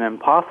like it's an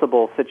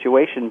impossible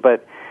situation,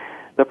 but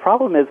the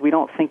problem is we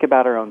don't think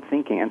about our own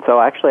thinking. And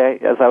so actually,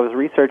 as I was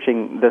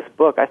researching this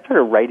book, I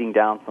started writing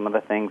down some of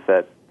the things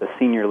that the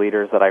senior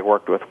leaders that I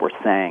worked with were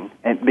saying,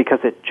 and because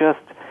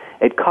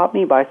it caught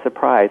me by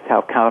surprise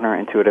how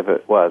counterintuitive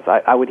it was.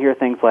 I would hear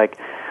things like,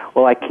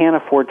 well, I can't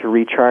afford to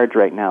recharge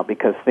right now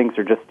because things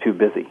are just too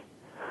busy.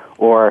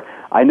 Or,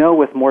 I know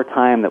with more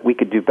time that we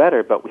could do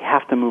better, but we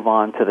have to move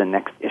on to the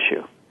next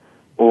issue.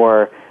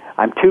 Or,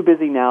 I'm too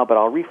busy now, but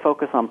I'll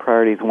refocus on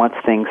priorities once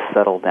things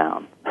settle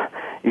down.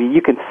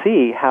 You can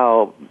see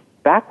how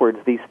backwards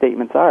these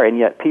statements are, and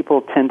yet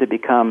people tend to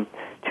become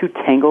too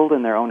tangled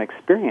in their own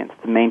experience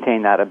to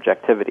maintain that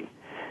objectivity.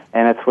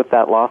 And it's with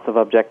that loss of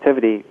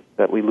objectivity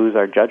that we lose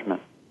our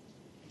judgment.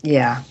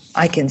 Yeah,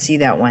 I can see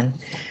that one.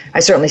 I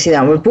certainly see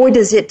that one. But boy,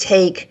 does it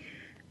take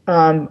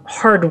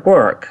hard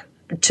work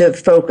to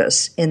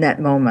focus in that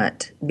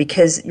moment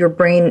because your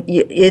brain,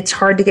 it's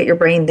hard to get your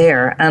brain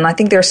there. And I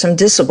think there are some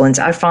disciplines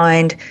I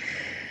find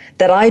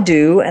that I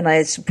do, and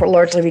it's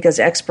largely because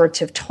experts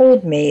have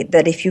told me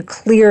that if you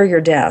clear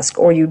your desk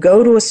or you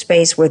go to a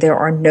space where there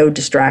are no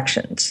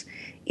distractions,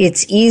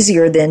 it's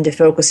easier then to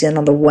focus in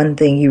on the one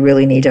thing you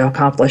really need to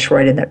accomplish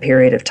right in that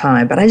period of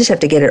time. But I just have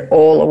to get it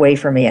all away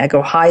from me. I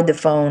go hide the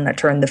phone. I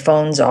turn the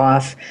phones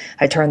off.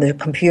 I turn the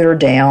computer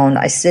down.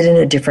 I sit in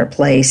a different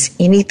place.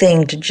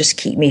 Anything to just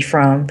keep me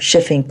from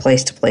shifting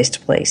place to place to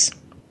place.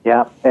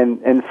 Yeah,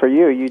 and for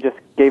you just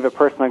gave a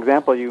personal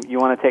example. You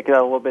want to take it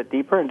out a little bit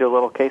deeper and do a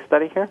little case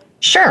study here?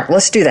 Sure,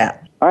 let's do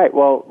that. All right,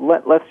 well,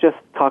 let's just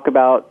talk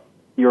about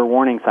your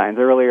warning signs.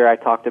 Earlier I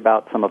talked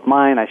about some of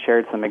mine. I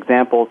shared some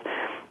examples.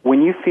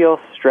 When you feel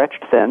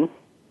stretched thin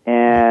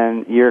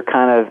and you're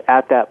kind of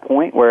at that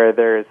point where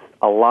there's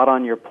a lot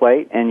on your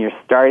plate and you're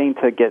starting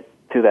to get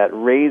to that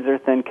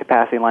razor-thin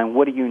capacity line,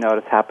 what do you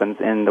notice happens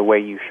in the way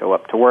you show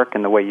up to work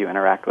and the way you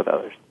interact with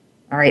others?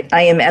 All right,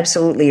 I am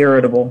absolutely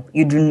irritable.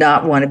 You do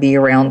not want to be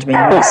around me.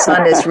 My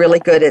son is really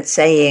good at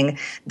saying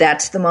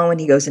that's the moment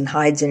he goes and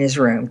hides in his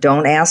room.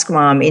 Don't ask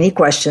Mom any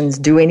questions,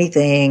 do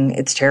anything.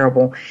 It's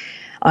terrible.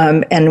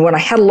 And when I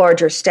had a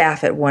larger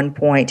staff at one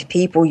point,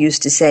 people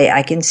used to say,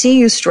 I can see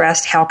you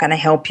stressed. How can I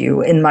help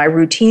you? And my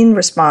routine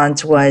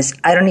response was,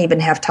 I don't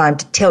even have time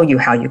to tell you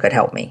how you could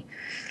help me.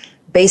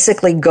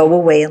 basically go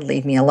away and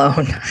leave me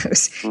alone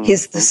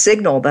is the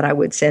signal that I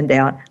would send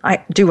out.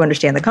 I do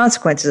understand the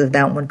consequences of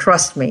that one,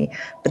 trust me,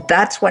 but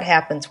that's what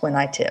happens when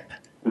I tip.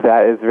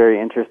 That is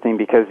very interesting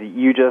because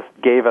you just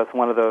gave us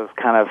one of those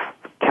kind of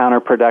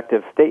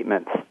counterproductive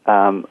statements.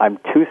 I'm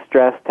too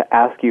stressed to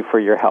ask you for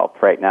your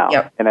help right now.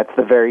 Yep. And that's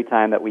the very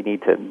time that we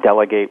need to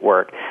delegate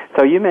work.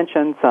 So you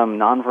mentioned some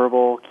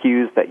nonverbal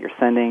cues that you're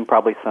sending,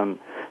 probably some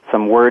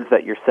words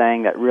that you're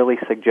saying that really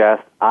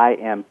suggest I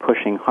am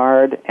pushing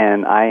hard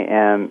and I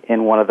am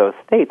in one of those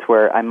states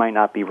where I might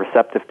not be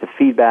receptive to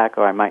feedback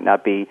or I might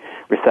not be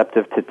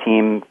receptive to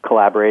team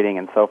collaborating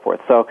and so forth.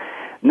 So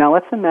now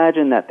let's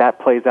imagine that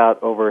plays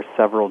out over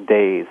several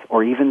days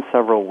or even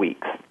several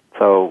weeks.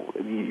 So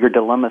your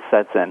dilemma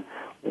sets in.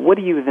 What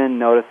do you then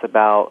notice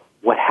about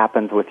what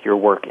happens with your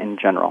work in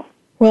general?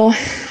 Well,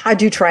 I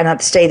do try not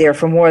to stay there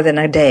for more than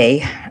a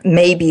day,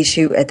 maybe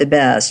two at the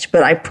best.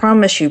 But I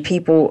promise you,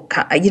 people,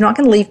 I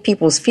can leave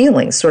people's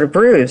feelings sort of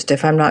bruised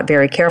if I'm not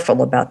very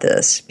careful about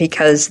this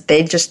because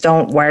they just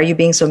don't, why are you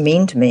being so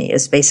mean to me,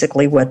 is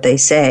basically what they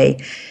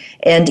say.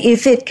 And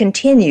if it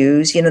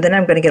continues, then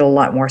I'm going to get a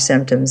lot more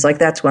symptoms. Like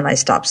that's when I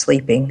stop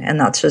sleeping, and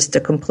that's just a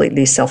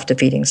completely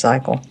self-defeating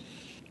cycle.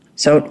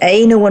 So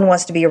A, no one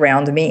wants to be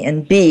around me,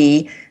 and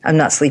B, I'm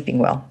not sleeping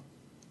well.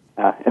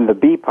 And the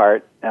B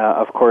part,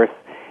 of course,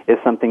 is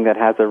something that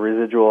has a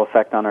residual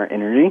effect on our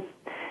energy.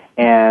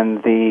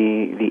 And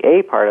the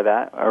A part of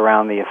that,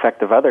 around the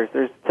effect of others,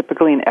 there's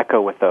typically an echo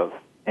with those.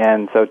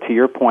 And so to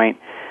your point,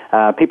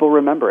 people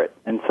remember it.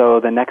 And so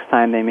the next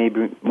time they may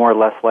be more or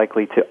less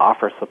likely to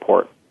offer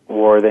support,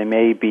 or they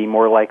may be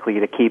more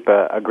likely to keep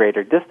a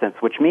greater distance,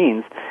 which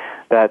means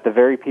that the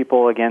very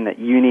people, again, that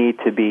you need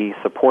to be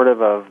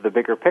supportive of the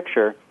bigger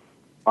picture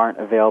aren't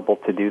available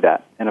to do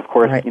that. And of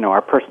course, right.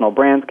 Our personal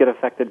brands get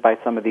affected by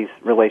some of these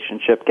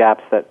relationship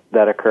gaps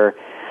that occur.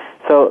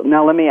 So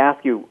now let me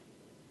ask you,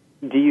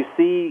 do you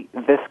see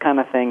this kind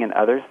of thing in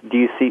others? Do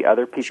you see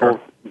other people's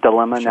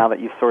dilemma now that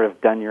you've sort of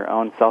done your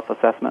own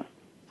self-assessment?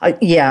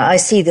 Yeah, I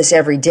see this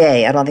every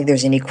day. I don't think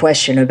there's any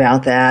question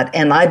about that.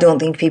 And I don't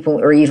think people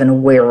are even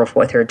aware of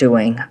what they're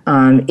doing.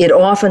 It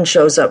often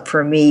shows up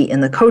for me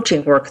in the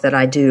coaching work that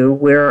I do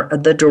where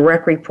the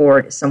direct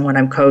report is someone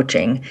I'm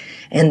coaching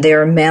and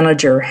their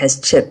manager has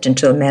tipped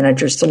into a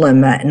manager's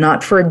dilemma.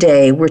 Not for a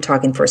day, we're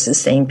talking for a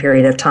sustained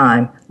period of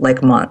time,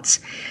 like months.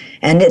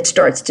 And it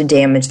starts to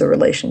damage the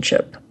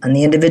relationship. And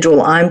the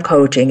individual I'm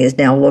coaching is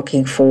now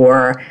looking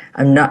for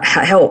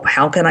help.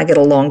 How can I get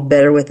along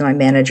better with my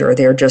manager?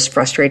 They're just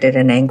frustrated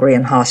and angry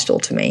and hostile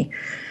to me.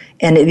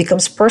 And it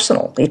becomes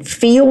personal. It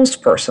feels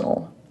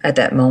personal at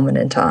that moment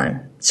in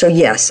time. So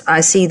yes, I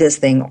see this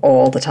thing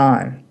all the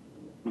time.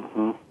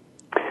 Mm-hmm.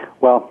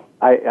 Well,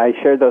 I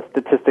shared those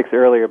statistics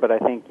earlier, but I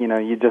think,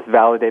 you just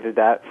validated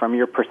that from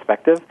your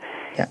perspective.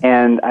 Yeah.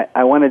 And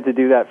I wanted to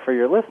do that for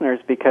your listeners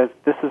because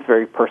this is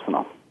very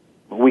personal.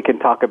 We can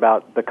talk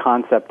about the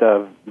concept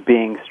of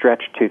being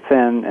stretched too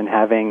thin and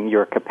having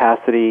your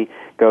capacity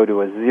go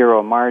to a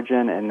zero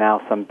margin and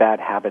now some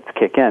bad habits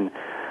kick in.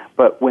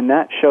 But when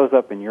that shows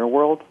up in your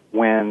world,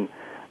 when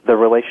the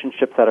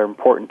relationships that are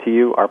important to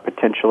you are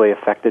potentially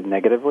affected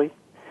negatively,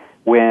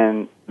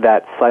 when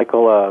that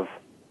cycle of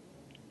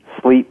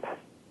sleep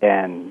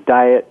and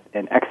diet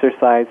and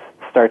exercise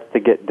starts to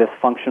get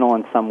dysfunctional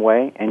in some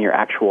way and your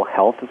actual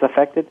health is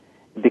affected,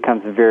 it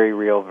becomes very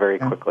real very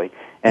quickly.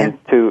 And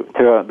to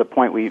the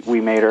point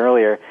we made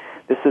earlier,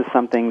 this is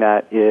something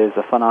that is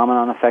a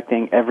phenomenon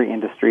affecting every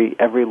industry,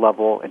 every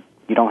level.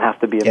 You don't have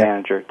to be a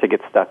manager to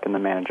get stuck in the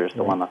manager's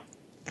dilemma.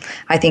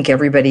 I think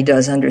everybody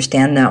does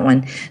understand that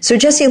one. So,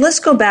 Jesse, let's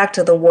go back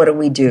to the what do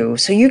we do.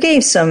 So you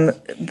gave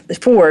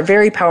 4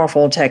 very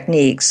powerful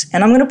techniques,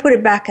 and I'm going to put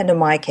it back into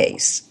my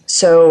case.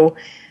 So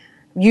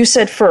you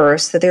said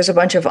first that there's a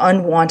bunch of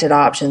unwanted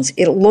options.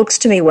 It looks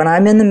to me, when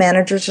I'm in the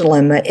manager's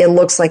dilemma, it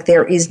looks like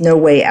there is no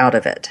way out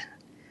of it.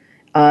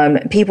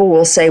 People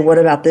will say, what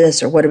about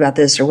this, or what about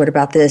this, or what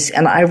about this?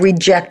 And I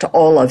reject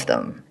all of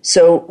them.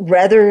 So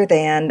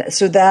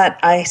that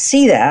I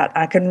see that,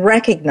 I can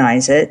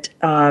recognize it.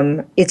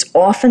 It's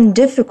often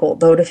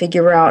difficult, though, to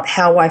figure out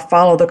how I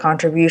follow the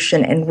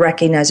contribution and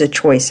recognize a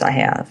choice I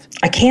have.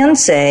 I can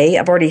say,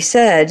 I've already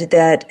said,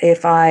 that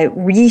if I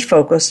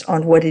refocus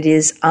on what it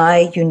is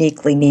I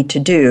uniquely need to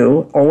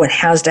do, or what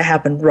has to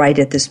happen right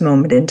at this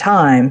moment in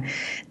time,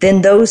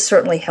 then those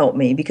certainly help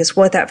me, because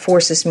what that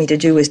forces me to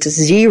do is to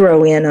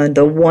zero in on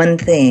the one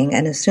thing,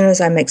 and as soon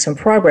as I make some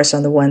progress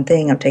on the one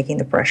thing, I'm taking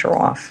the pressure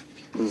off.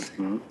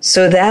 Mm-hmm.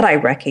 So that I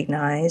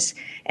recognize,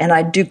 and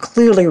I do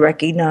clearly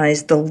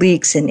recognize the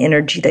leaks in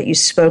energy that you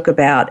spoke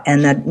about,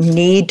 and that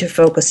need to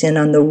focus in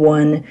on the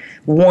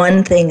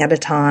one thing at a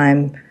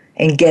time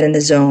and get in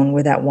the zone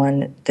with that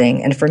one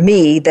thing. And for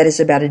me, that is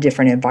about a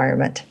different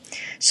environment,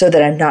 so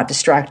that I'm not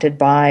distracted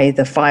by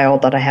the file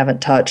that I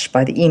haven't touched,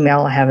 by the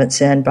email I haven't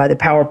sent, by the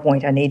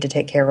PowerPoint I need to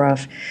take care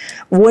of.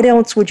 What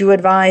else would you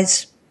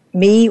advise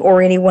me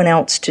or anyone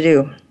else to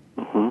do?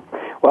 Mm-hmm.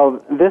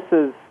 Well, this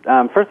is,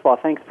 first of all,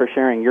 thanks for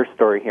sharing your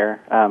story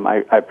here.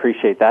 I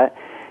appreciate that.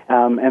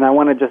 And I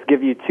want to just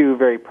give you 2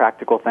 very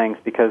practical things,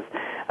 because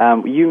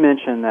You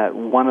mentioned that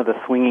one of the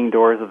swinging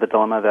doors of the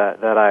dilemma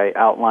that I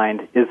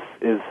outlined is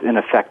in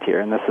effect here,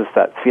 and this is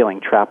that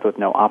feeling trapped with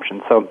no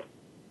option. So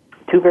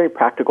 2 very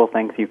practical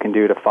things you can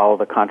do to follow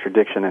the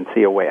contradiction and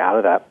see a way out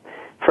of that.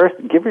 First,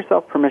 give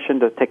yourself permission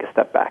to take a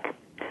step back.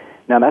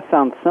 Now, that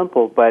sounds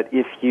simple, but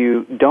if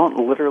you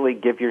don't literally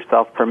give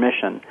yourself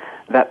permission,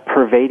 that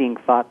pervading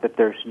thought that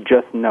there's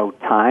just no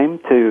time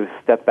to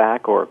step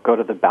back or go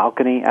to the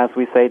balcony, as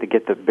we say, to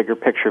get the bigger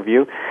picture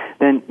view,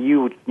 then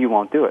you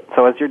won't do it.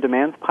 So as your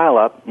demands pile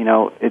up,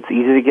 it's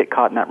easy to get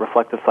caught in that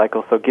reflective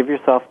cycle. So give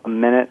yourself a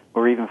minute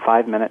or even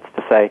 5 minutes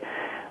to say,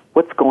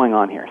 what's going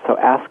on here? So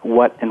ask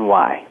what and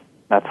why.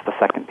 That's the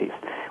second piece.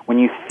 When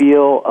you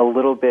feel a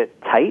little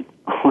bit tight,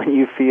 when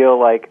you feel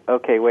like,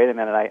 okay, wait a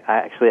minute,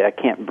 I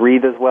can't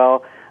breathe as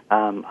well,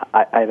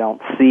 I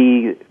don't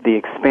see the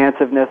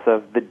expansiveness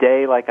of the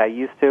day like I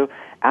used to,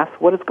 ask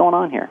what is going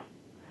on here.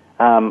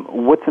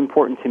 What's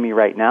important to me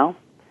right now,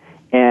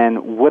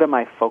 and what am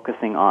I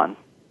focusing on?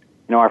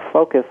 Our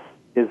focus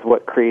is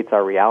what creates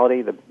our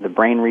reality. The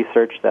brain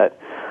research that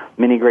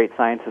many great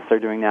scientists are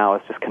doing now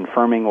is just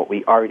confirming what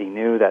we already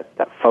knew,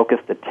 that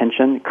focused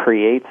attention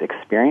creates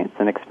experience,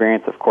 and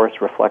experience, of course,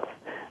 reflects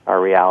our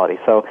reality.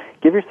 So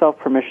give yourself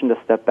permission to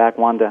step back,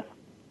 Wanda,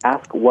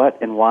 ask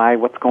what and why,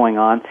 what's going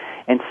on,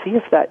 and see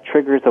if that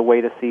triggers a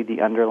way to see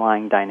the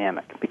underlying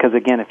dynamic. Because,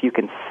 again, if you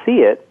can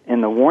see it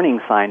in the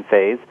warning sign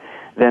phase,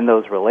 then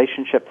those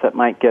relationships that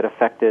might get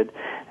affected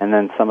and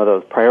then some of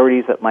those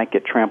priorities that might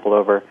get trampled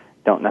over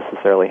don't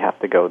necessarily have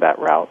to go that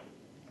route.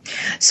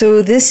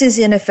 So this is,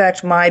 in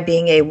effect, my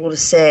being able to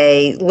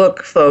say,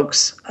 look,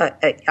 folks,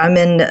 I'm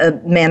in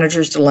a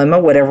manager's dilemma,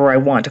 whatever I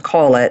want to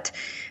call it.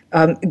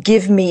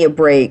 Give me a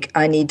break.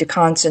 I need to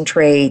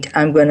concentrate.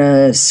 I'm going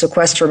to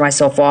sequester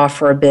myself off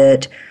for a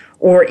bit.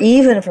 Or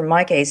even, from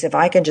my case, if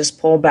I can just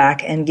pull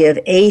back and give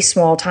a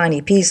small,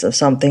 tiny piece of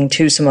something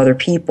to some other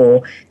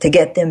people to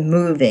get them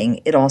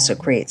moving, it also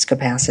creates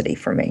capacity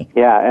for me.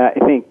 Yeah, and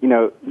I think,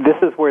 this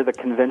is where the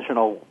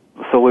conventional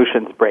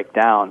solutions break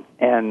down.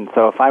 And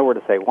so if I were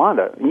to say,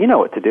 Wanda, you know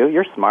what to do.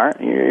 You're smart.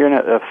 You're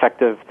an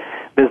effective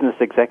business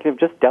executive.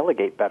 Just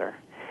delegate better.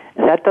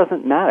 And that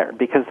doesn't matter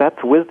because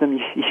that's wisdom.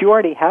 You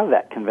already have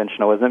that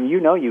conventional wisdom.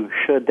 You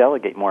should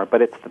delegate more,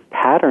 but it's the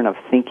pattern of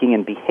thinking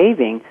and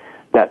behaving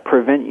that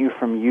prevent you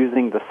from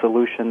using the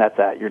solution that's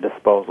at your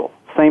disposal.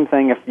 Same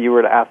thing if you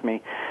were to ask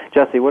me,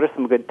 Jesse, what are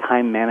some good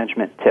time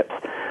management tips?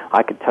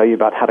 I could tell you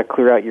about how to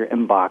clear out your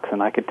inbox,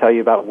 and I could tell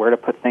you about where to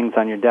put things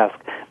on your desk,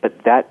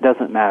 but that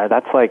doesn't matter.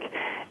 That's like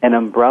an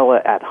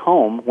umbrella at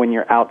home when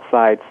you're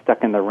outside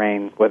stuck in the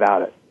rain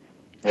without it.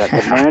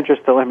 The manager's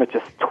dilemma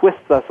just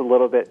twists us a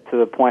little bit to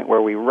the point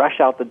where we rush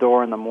out the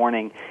door in the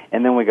morning,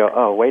 and then we go,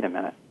 oh, wait a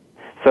minute.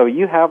 So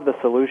you have the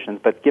solutions,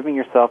 but giving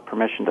yourself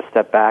permission to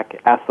step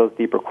back, ask those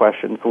deeper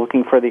questions,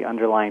 looking for the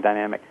underlying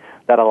dynamic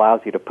that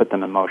allows you to put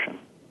them in motion.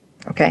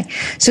 Okay.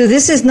 So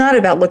this is not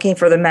about looking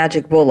for the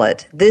magic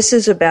bullet. This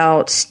is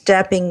about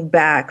stepping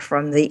back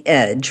from the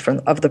edge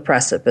of the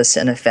precipice,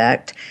 in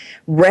effect,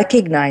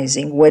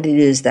 recognizing what it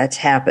is that's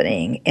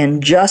happening,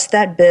 and just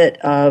that bit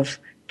of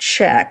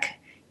check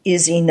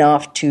is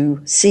enough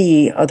to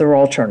see other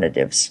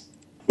alternatives.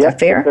 Yes,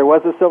 fair? If there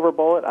was a silver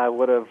bullet, I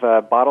would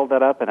have bottled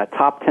that up in a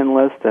top 10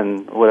 list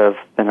and would have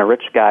been a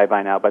rich guy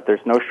by now. But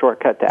there's no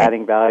shortcut to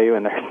adding value,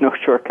 and there's no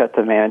shortcut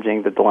to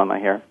managing the dilemma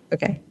here.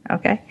 Okay.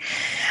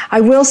 I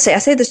will say, I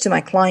say this to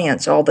my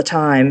clients all the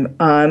time.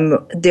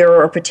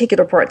 There are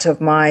particular parts of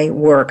my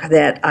work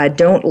that I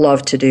don't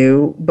love to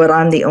do, but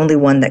I'm the only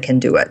one that can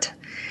do it.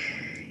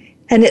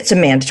 And it's a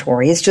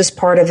mandatory. It's just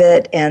part of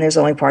it, and there's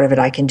only part of it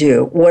I can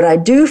do. What I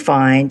do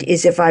find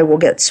is if I will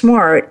get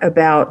smart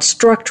about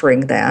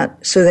structuring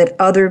that so that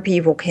other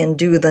people can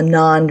do the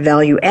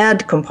non-value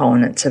add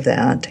components of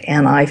that,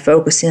 and I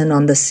focus in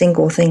on the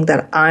single thing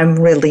that I'm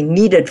really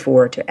needed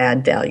for to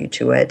add value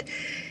to it,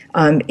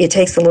 it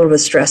takes a little bit of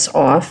stress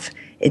off.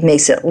 It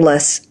makes it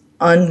less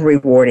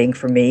unrewarding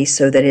for me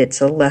so that it's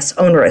a less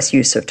onerous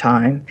use of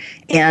time,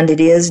 and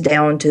it is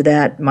down to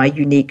that, my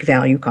unique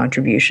value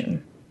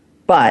contribution.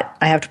 But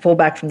I have to pull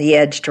back from the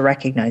edge to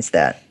recognize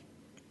that.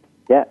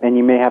 Yeah, and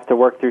you may have to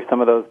work through some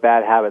of those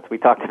bad habits. We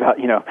talked about,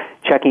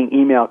 checking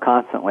email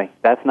constantly.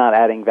 That's not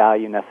adding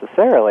value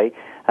necessarily.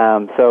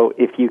 So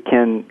if you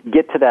can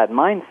get to that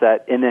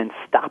mindset and then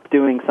stop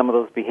doing some of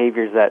those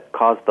behaviors that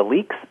cause the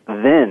leaks,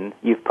 then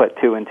you've put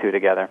 2 and 2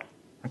 together.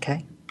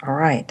 Okay. All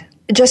right.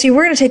 Jesse,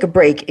 we're going to take a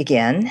break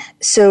again.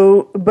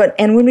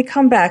 And when we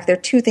come back, there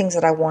are 2 things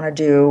that I want to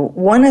do.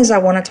 One is I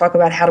want to talk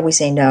about how do we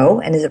say no,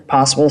 and is it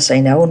possible to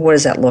say no, and what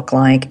does that look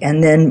like?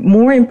 And then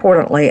more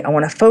importantly, I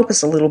want to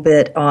focus a little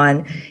bit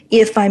on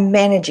if I'm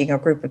managing a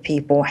group of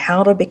people,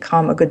 how to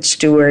become a good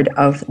steward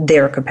of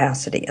their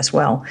capacity as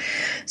well.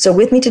 So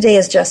with me today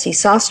is Jesse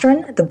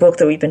Sostrin. The book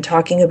that we've been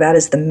talking about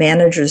is The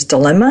Manager's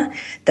Dilemma,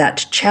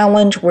 that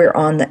challenge where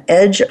on the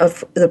edge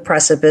of the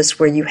precipice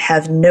where you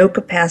have no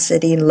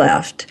capacity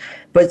left,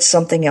 but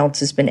something else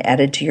has been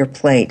added to your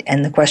plate.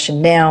 And the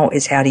question now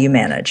is, how do you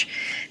manage?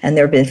 And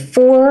there have been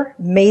 4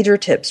 major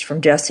tips from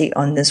Jesse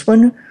on this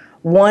one.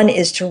 One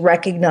is to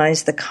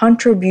recognize the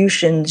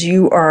contradictions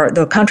you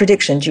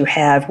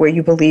have where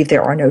you believe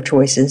there are no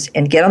choices,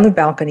 and get on the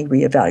balcony,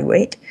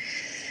 reevaluate.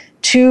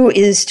 2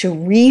 is to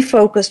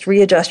refocus,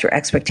 readjust your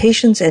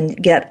expectations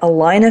and get a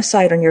line of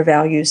sight on your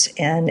values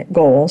and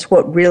goals.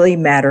 What really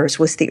matters,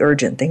 what's the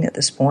urgent thing at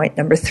this point.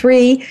 Number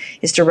 3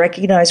 is to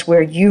recognize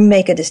where you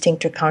make a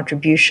distinctive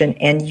contribution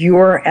and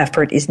your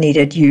effort is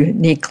needed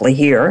uniquely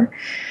here.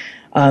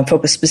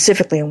 Focus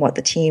specifically on what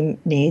the team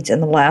needs.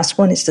 And the last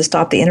one is to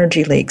stop the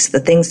energy leaks, the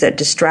things that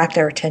distract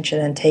our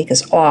attention and take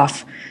us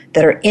off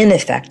that are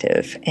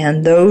ineffective.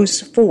 And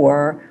those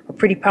 4 are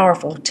pretty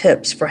powerful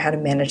tips for how to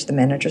manage the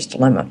manager's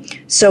dilemma.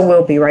 So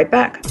we'll be right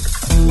back.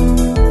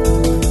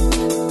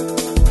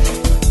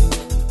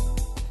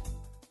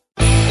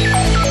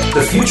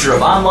 The future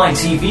of online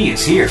TV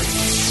is here.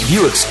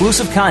 View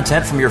exclusive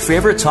content from your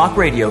favorite talk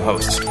radio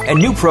hosts and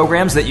new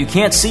programs that you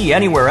can't see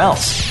anywhere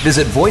else.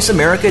 Visit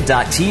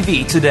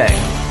voiceamerica.tv today.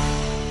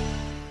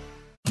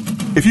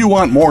 If you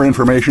want more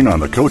information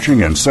on the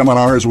coaching and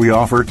seminars we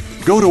offer,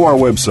 go to our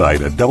website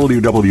at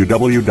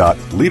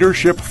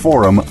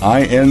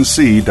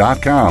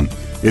www.leadershipforuminc.com.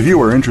 If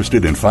you are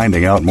interested in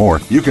finding out more,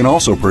 you can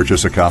also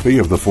purchase a copy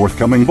of the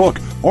forthcoming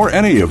book or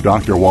any of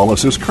Dr.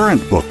 Wallace's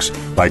current books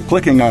by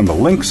clicking on the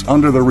links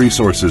under the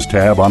Resources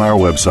tab on our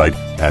website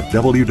at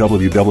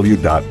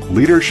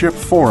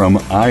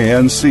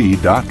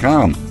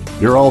www.leadershipforuminc.com.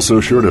 You're also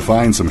sure to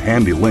find some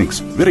handy links,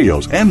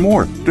 videos, and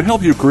more to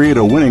help you create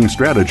a winning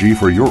strategy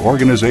for your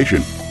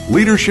organization.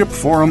 Leadership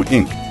Forum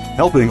Inc.,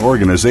 helping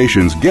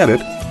organizations get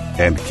it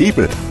and keep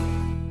it.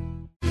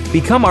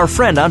 Become our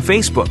friend on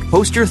Facebook.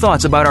 Post your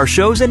thoughts about our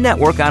shows and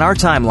network on our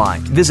timeline.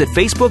 Visit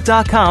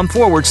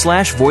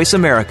facebook.com/Voice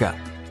America.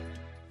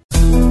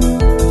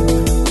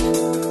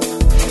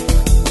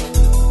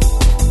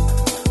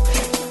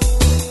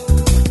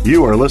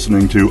 You are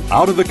listening to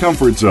Out of the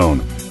Comfort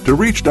Zone. To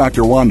reach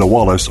Dr. Wanda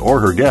Wallace or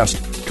her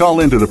guest,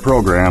 call into the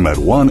program at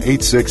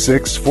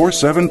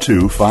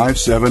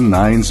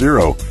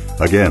 1-866-472-5790.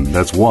 Again,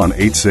 that's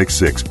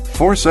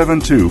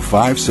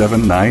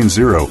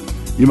 1-866-472-5790.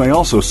 You may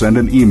also send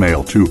an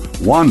email to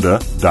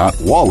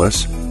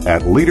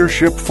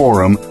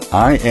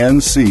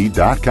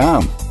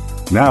wanda.wallace@leadershipforuminc.com.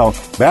 Now,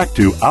 back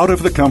to Out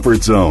of the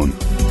Comfort Zone.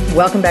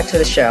 Welcome back to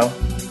the show.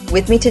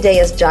 With me today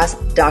is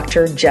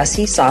Dr.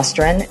 Jessie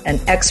Sostren, an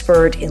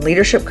expert in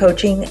leadership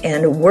coaching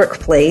and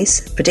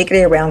workplace,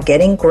 particularly around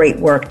getting great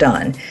work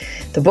done.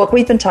 The book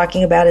we've been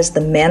talking about is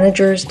The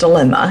Manager's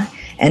Dilemma,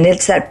 and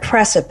it's that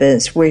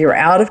precipice where you're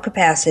out of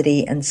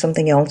capacity and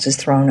something else is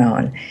thrown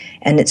on.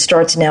 And it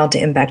starts now to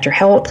impact your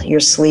health, your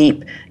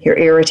sleep, your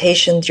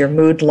irritations, your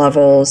mood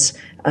levels,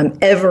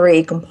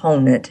 every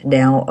component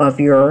now of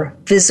your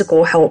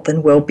physical health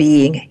and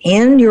well-being,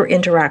 and your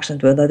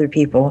interactions with other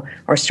people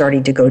are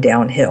starting to go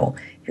downhill.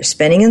 You're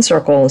spinning in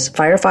circles,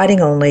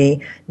 firefighting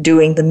only,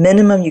 doing the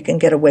minimum you can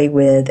get away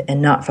with,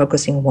 and not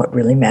focusing on what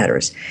really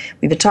matters.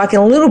 We've been talking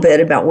a little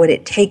bit about what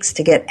it takes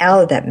to get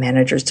out of that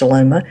manager's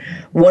dilemma.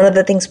 One of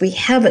the things we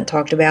haven't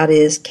talked about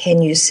is,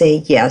 can you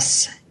say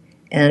yes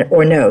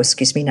or no?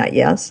 Not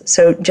yes.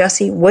 So,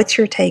 Jessie, what's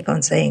your take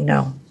on saying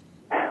no?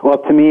 Well,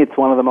 to me, it's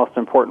one of the most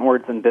important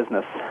words in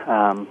business,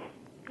 and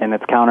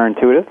it's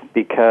counterintuitive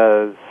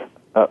because,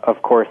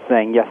 of course,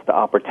 saying yes to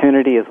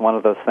opportunity is one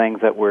of those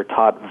things that we're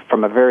taught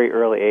from a very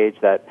early age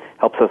that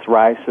helps us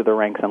rise through the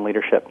ranks in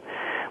leadership.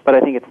 But I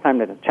think it's time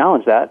to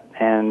challenge that,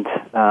 and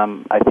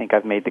I think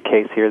I've made the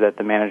case here that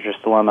the manager's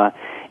dilemma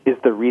is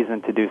the reason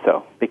to do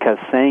so, because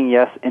saying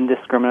yes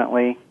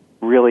indiscriminately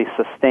really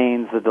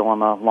sustains the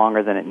dilemma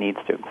longer than it needs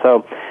to.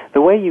 So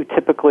the way you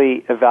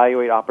typically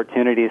evaluate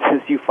opportunities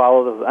is you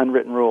follow those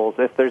unwritten rules.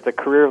 If there's a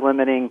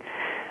career-limiting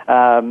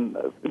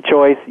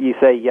choice, you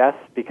say yes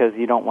because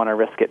you don't want to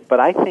risk it. But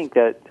I think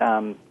that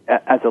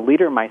as a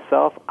leader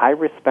myself, I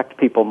respect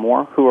people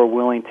more who are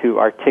willing to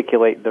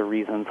articulate the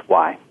reasons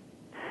why.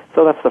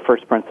 So that's the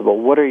first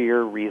principle. What are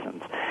your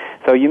reasons?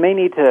 So you may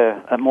need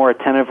to more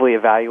attentively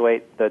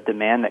evaluate the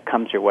demand that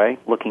comes your way,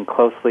 looking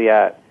closely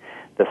at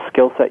the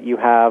skill set you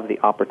have, the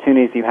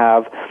opportunities you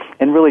have,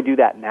 and really do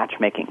that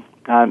matchmaking.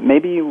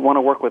 Maybe you want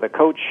to work with a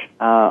coach,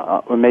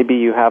 or maybe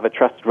you have a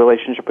trusted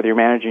relationship with your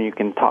manager and you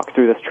can talk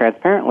through this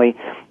transparently.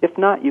 If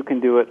not, you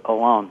can do it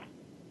alone.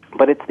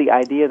 But it's the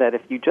idea that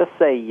if you just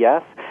say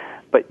yes,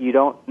 but you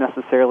don't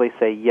necessarily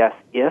say yes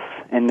if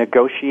and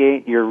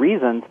negotiate your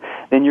reasons,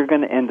 then you're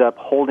going to end up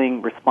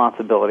holding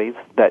responsibilities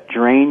that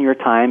drain your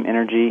time,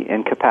 energy,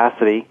 and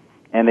capacity,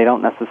 and they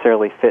don't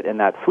necessarily fit in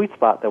that sweet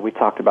spot that we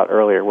talked about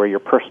earlier, where your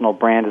personal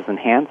brand is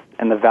enhanced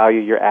and the value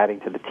you're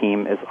adding to the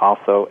team is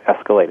also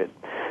escalated.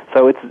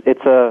 So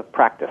it's a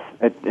practice.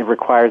 It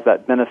requires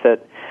that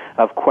benefit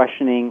of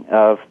questioning,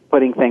 of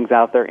putting things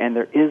out there, and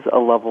there is a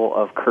level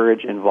of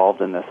courage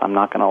involved in this. I'm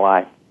not going to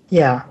lie.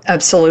 Yeah,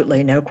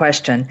 absolutely. No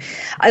question.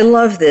 I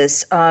love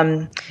this.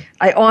 I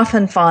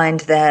often find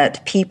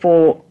that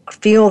people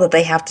feel that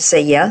they have to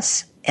say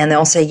yes and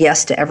they'll say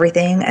yes to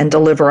everything and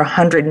deliver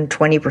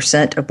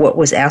 120% of what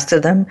was asked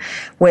of them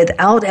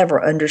without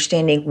ever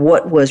understanding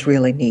what was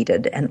really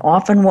needed. And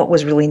often what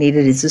was really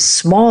needed is a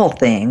small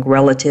thing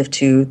relative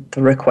to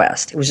the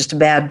request. It was just a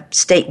bad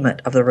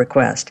statement of the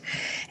request.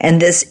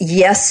 And this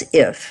yes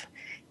if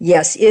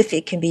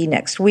it can be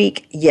next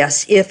week.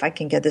 Yes, if I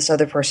can get this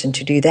other person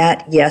to do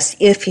that. Yes,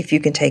 if you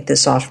can take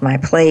this off my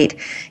plate.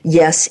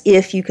 Yes,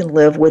 if you can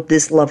live with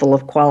this level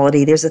of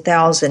quality. There's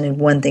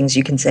 1,001 things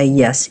you can say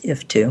yes,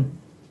 if to.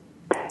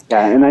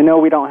 Yeah, and I know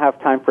we don't have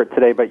time for it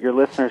today, but your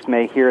listeners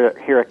may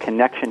hear a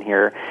connection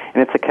here,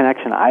 and it's a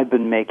connection I've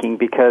been making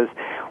because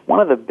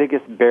one of the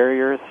biggest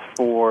barriers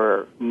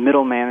for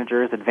middle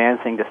managers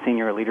advancing to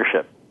senior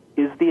leadership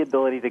is the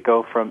ability to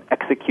go from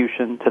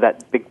execution to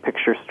that big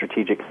picture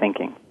strategic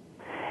thinking.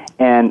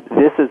 And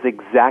this is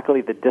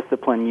exactly the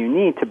discipline you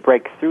need to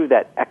break through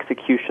that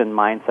execution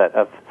mindset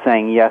of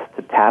saying yes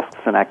to tasks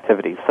and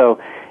activities. So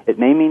it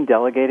may mean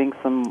delegating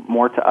some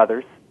more to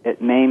others.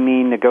 It may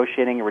mean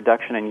negotiating a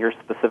reduction in your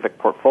specific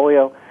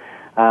portfolio.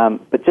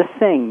 But just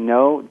saying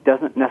no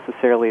doesn't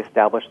necessarily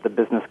establish the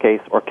business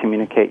case or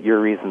communicate your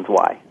reasons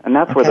why. And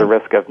that's where the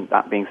risk of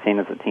not being seen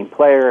as a team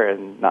player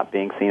and not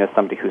being seen as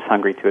somebody who's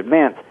hungry to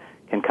advance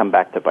can come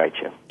back to bite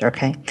you.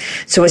 Okay.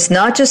 So it's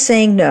not just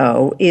saying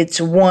no.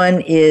 It's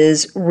one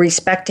is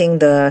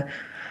respecting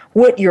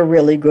what you're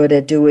really good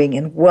at doing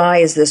and why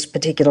is this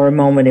particular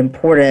moment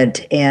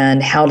important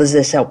and how does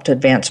this help to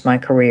advance my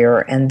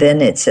career? And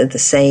then it's the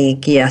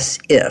saying yes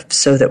if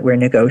so that we're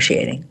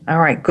negotiating. All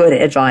right, good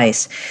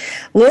advice.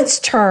 Let's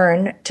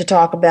turn to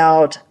talk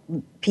about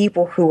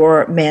people who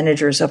are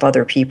managers of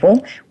other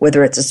people,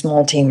 whether it's a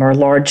small team or a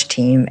large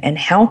team, and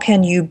how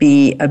can you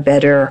be a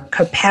better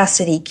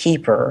capacity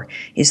keeper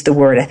is the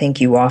word I think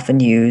you often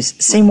use.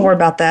 Say more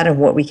about that and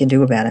what we can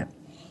do about it.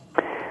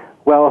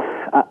 Well,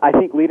 I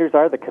think leaders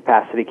are the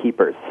capacity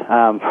keepers.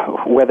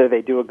 Whether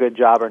they do a good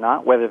job or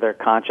not, whether they're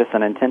conscious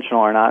and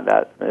intentional or not,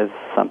 that is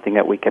something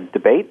that we could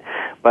debate.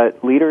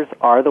 But leaders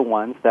are the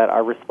ones that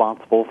are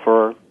responsible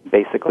for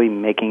basically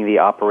making the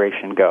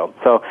operation go.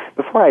 So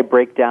before I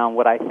break down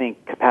what I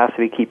think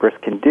capacity keepers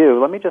can do,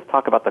 let me just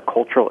talk about the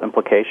cultural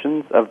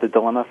implications of the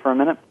dilemma for a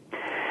minute.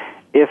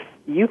 If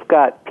you've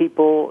got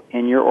people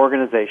in your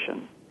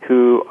organization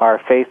who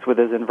are faced with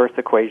this inverse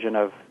equation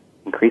of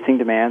increasing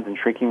demands and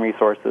shrinking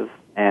resources,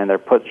 and they're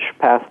pushed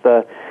past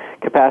the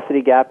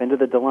capacity gap into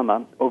the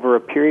dilemma over a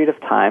period of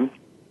time,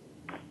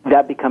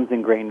 that becomes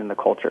ingrained in the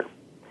culture.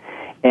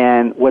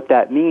 And what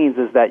that means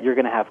is that you're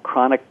going to have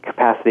chronic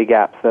capacity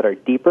gaps that are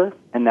deeper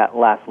and that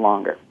last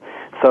longer.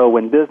 So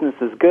when business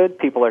is good,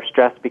 people are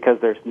stressed because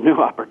there's new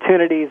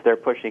opportunities. They're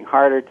pushing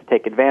harder to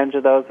take advantage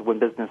of those. When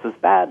business is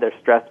bad, they're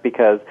stressed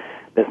because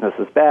business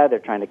is bad. They're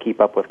trying to keep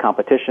up with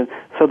competition.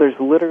 So there's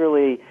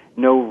literally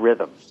no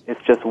rhythm.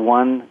 It's just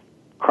one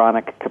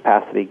chronic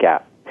capacity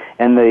gap.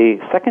 And the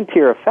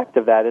second-tier effect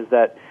of that is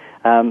that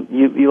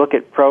you look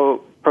at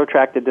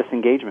protracted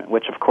disengagement,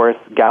 which, of course,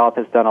 Gallup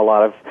has done a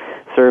lot of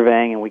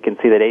surveying, and we can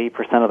see that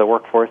 80% of the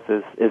workforce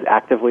is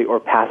actively or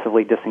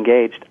passively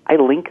disengaged. I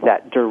link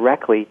that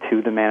directly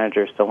to the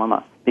manager's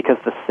dilemma because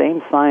the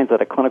same signs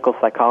that a clinical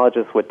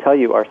psychologist would tell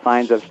you are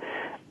signs of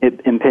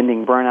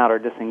impending burnout or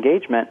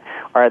disengagement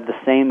are the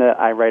same that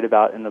I write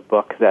about in the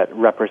book that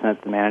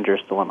represents the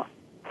manager's dilemma.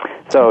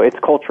 So it's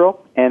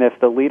cultural, and if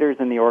the leaders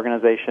in the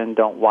organization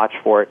don't watch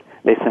for it,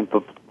 they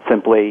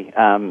simply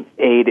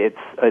aid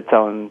its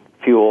own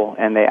fuel,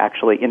 and they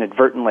actually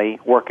inadvertently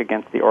work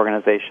against the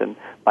organization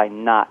by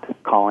not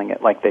calling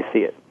it like they see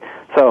it.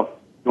 So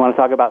you want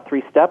to talk about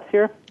 3 steps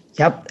here?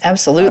 Yep,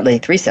 absolutely.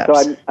 3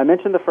 steps. So I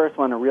mentioned the first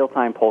one, a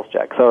real-time pulse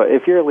check. So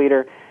if you're a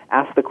leader,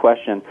 ask the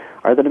question,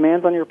 are the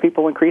demands on your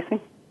people increasing?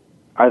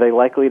 Are they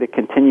likely to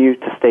continue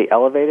to stay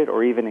elevated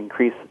or even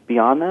increase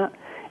beyond that?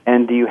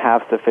 And do you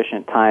have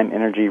sufficient time,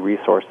 energy,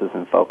 resources,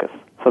 and focus?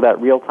 So that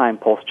real-time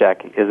pulse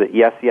check, is it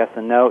yes, yes,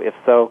 and no? If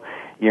so,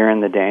 you're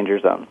in the danger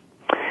zone.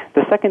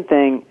 The second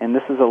thing, and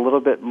this is a little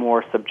bit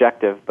more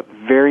subjective, but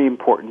very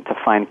important to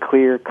find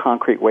clear,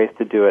 concrete ways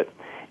to do it,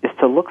 is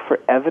to look for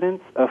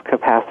evidence of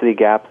capacity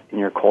gaps in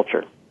your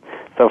culture.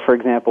 So, for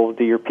example,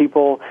 do your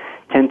people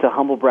tend to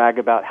humble brag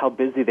about how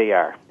busy they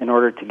are in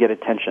order to get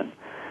attention?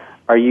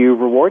 Are you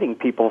rewarding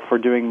people for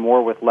doing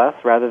more with less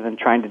rather than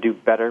trying to do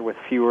better with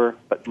fewer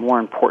but more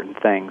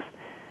important things?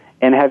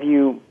 And have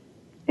you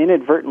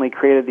inadvertently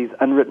created these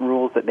unwritten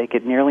rules that make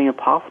it nearly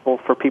impossible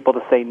for people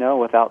to say no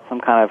without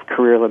some kind of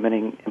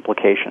career-limiting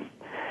implication?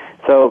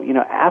 So,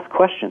 ask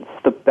questions.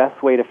 It's the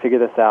best way to figure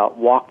this out.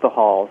 Walk the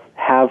halls.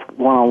 Have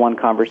one-on-one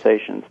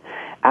conversations.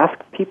 Ask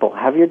people,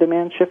 have your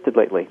demands shifted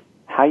lately?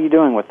 How are you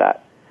doing with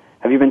that?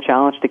 Have you been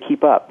challenged to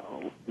keep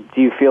up?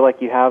 Do you feel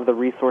like you have the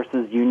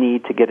resources you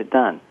need to get it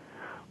done?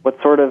 What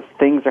sort of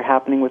things are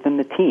happening within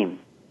the team?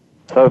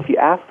 So if you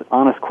ask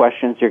honest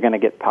questions, you're going to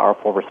get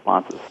powerful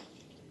responses.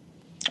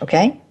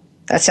 Okay.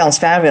 That sounds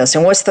fabulous.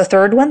 And what's the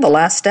third one, the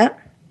last step?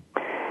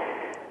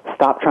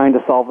 Stop trying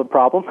to solve the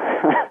problem.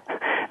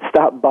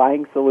 about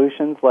buying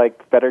solutions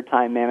like better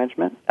time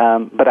management,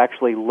 but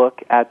actually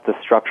look at the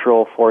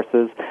structural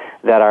forces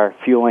that are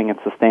fueling and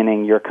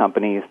sustaining your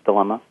company's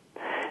dilemma.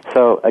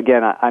 So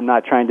again, I'm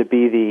not trying to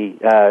be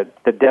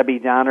the Debbie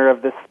Downer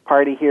of this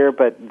party here,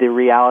 but the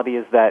reality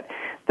is that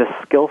the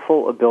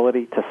skillful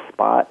ability to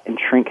spot and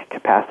shrink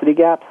capacity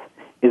gaps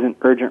is an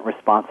urgent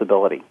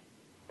responsibility.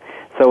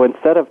 So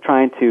instead of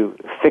trying to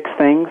fix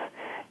things,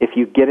 if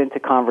you get into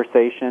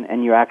conversation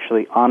and you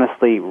actually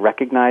honestly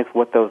recognize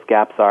what those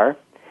gaps are,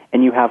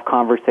 and you have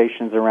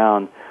conversations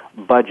around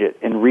budget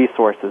and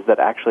resources that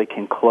actually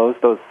can close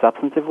those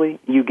substantively,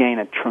 you gain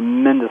a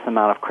tremendous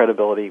amount of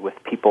credibility with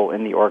people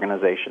in the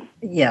organization.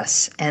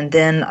 Yes, and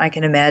then I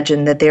can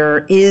imagine that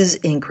there is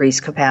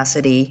increased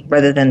capacity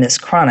rather than this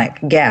chronic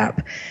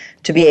gap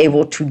to be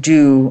able to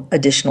do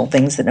additional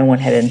things that no one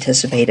had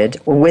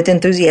anticipated, or with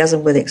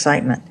enthusiasm, with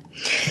excitement.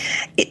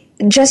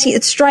 Jesse,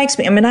 it strikes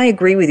me, I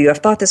agree with you. I've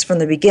thought this from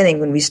the beginning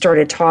when we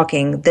started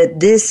talking, that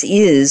this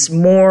is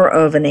more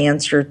of an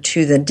answer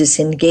to the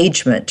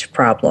disengagement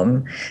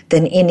problem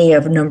than any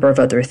of a number of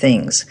other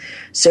things.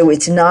 So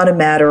it's not a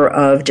matter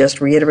of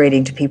just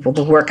reiterating to people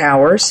the work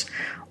hours,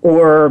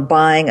 or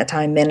buying a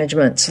time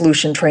management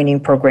solution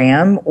training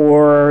program,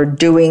 or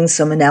doing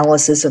some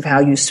analysis of how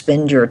you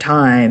spend your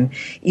time.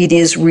 It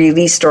is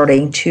really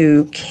starting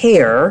to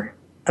care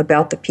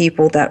about the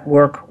people that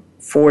work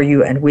for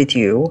you and with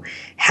you,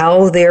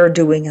 how they're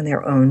doing in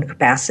their own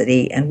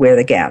capacity and where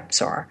the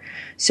gaps are.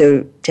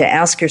 So to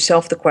ask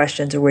yourself the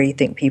questions of where you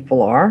think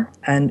people are,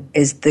 and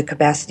is the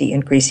capacity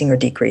increasing or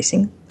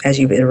decreasing, as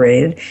you've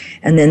iterated.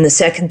 And then the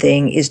second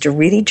thing is to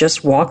really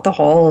just walk the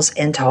halls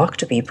and talk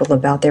to people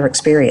about their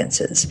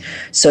experiences.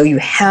 So you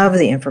have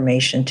the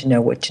information to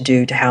know what to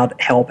do, to how to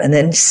help, and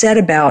then set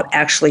about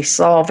actually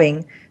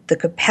solving the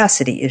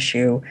capacity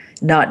issue,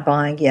 not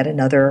buying yet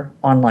another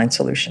online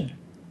solution.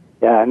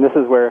 Yeah, and this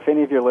is where if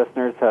any of your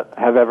listeners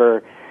have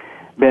ever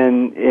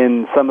been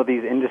in some of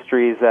these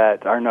industries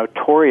that are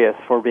notorious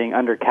for being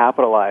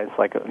undercapitalized,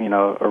 like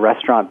a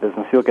restaurant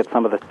business, you look at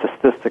some of the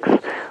statistics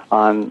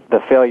on the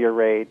failure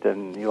rate,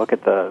 and you look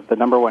at the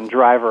number one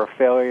driver of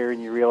failure,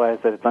 and you realize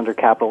that it's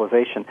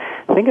undercapitalization.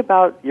 Think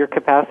about your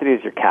capacity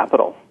as your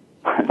capital.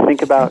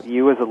 Think about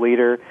you as a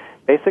leader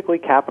basically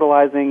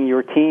capitalizing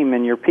your team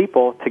and your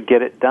people to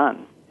get it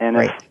done. And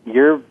right. If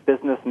your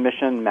business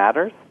mission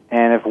matters,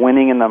 and if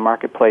winning in the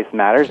marketplace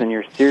matters and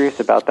you're serious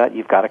about that,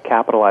 you've got to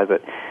capitalize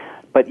it.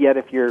 But yet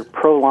if you're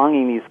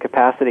prolonging these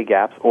capacity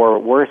gaps, or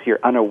worse, you're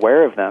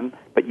unaware of them,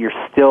 but you're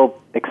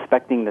still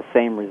expecting the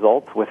same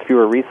results with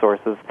fewer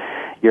resources,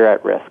 you're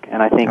at risk.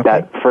 And I think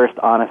that first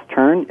honest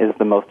turn is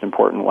the most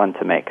important one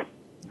to make.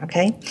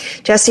 Okay.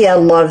 Jesse, I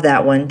love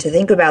that one. To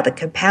think about the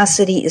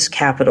capacity is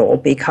capital,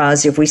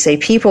 because if we say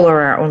people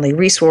are our only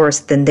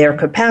resource, then their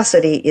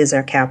capacity is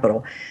our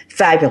capital.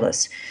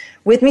 Fabulous.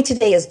 With me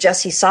today is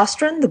Jesse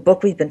Sostrin. The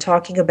book we've been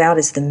talking about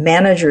is The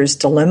Manager's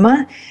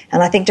Dilemma.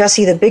 And I think,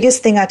 Jesse, the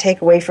biggest thing I take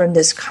away from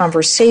this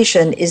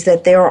conversation is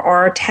that there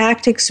are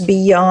tactics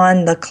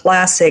beyond the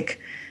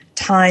classic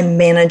time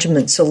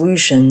management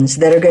solutions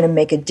that are going to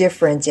make a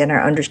difference in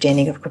our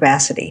understanding of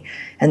capacity.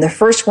 And the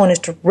first one is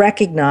to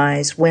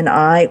recognize when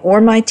I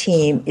or my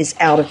team is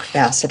out of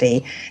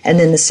capacity. And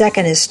then the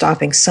second is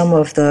stopping some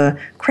of the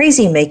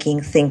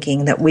crazy-making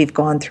thinking that we've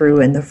gone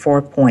through in the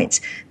 4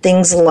 points.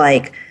 Things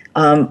like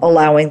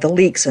allowing the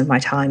leaks in my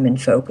time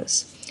and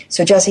focus.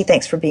 So, Jesse,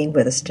 thanks for being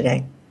with us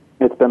today.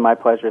 It's been my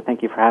pleasure.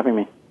 Thank you for having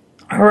me.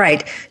 All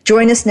right.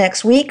 Join us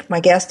next week.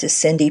 My guest is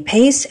Cindy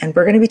Pace, and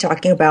we're going to be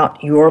talking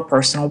about your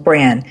personal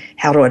brand.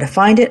 How do I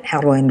define it? How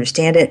do I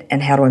understand it?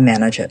 And how do I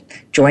manage it?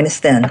 Join us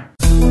then.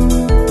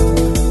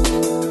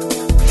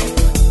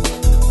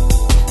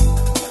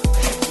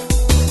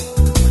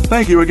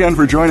 Thank you again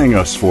for joining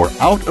us for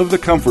Out of the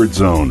Comfort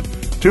Zone.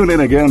 Tune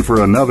in again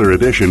for another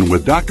edition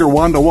with Dr.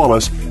 Wanda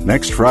Wallace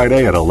next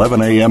Friday at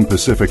 11 a.m.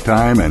 Pacific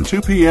Time and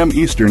 2 p.m.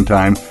 Eastern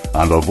Time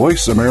on the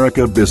Voice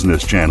America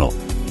Business Channel.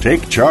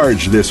 Take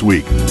charge this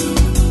week.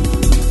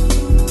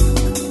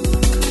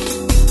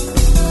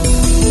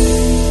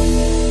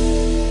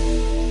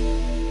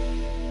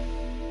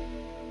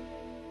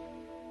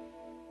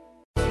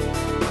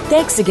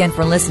 Thanks again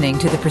for listening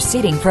to the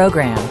preceding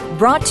program,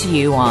 brought to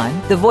you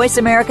on the Voice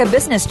America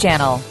Business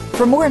Channel.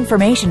 For more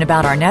information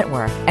about our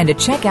network and to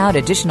check out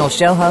additional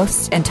show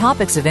hosts and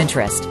topics of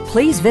interest,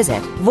 please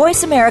visit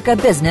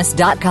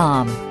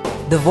voiceamericabusiness.com.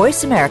 The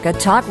Voice America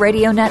Talk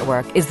Radio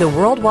Network is the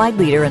worldwide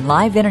leader in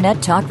live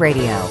Internet talk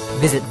radio.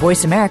 Visit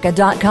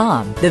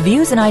voiceamerica.com. The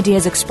views and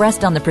ideas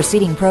expressed on the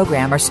preceding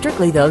program are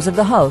strictly those of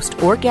the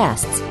host or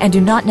guests and do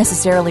not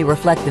necessarily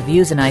reflect the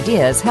views and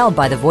ideas held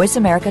by the Voice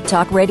America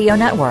Talk Radio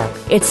Network,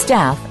 its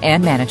staff,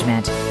 and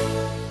management.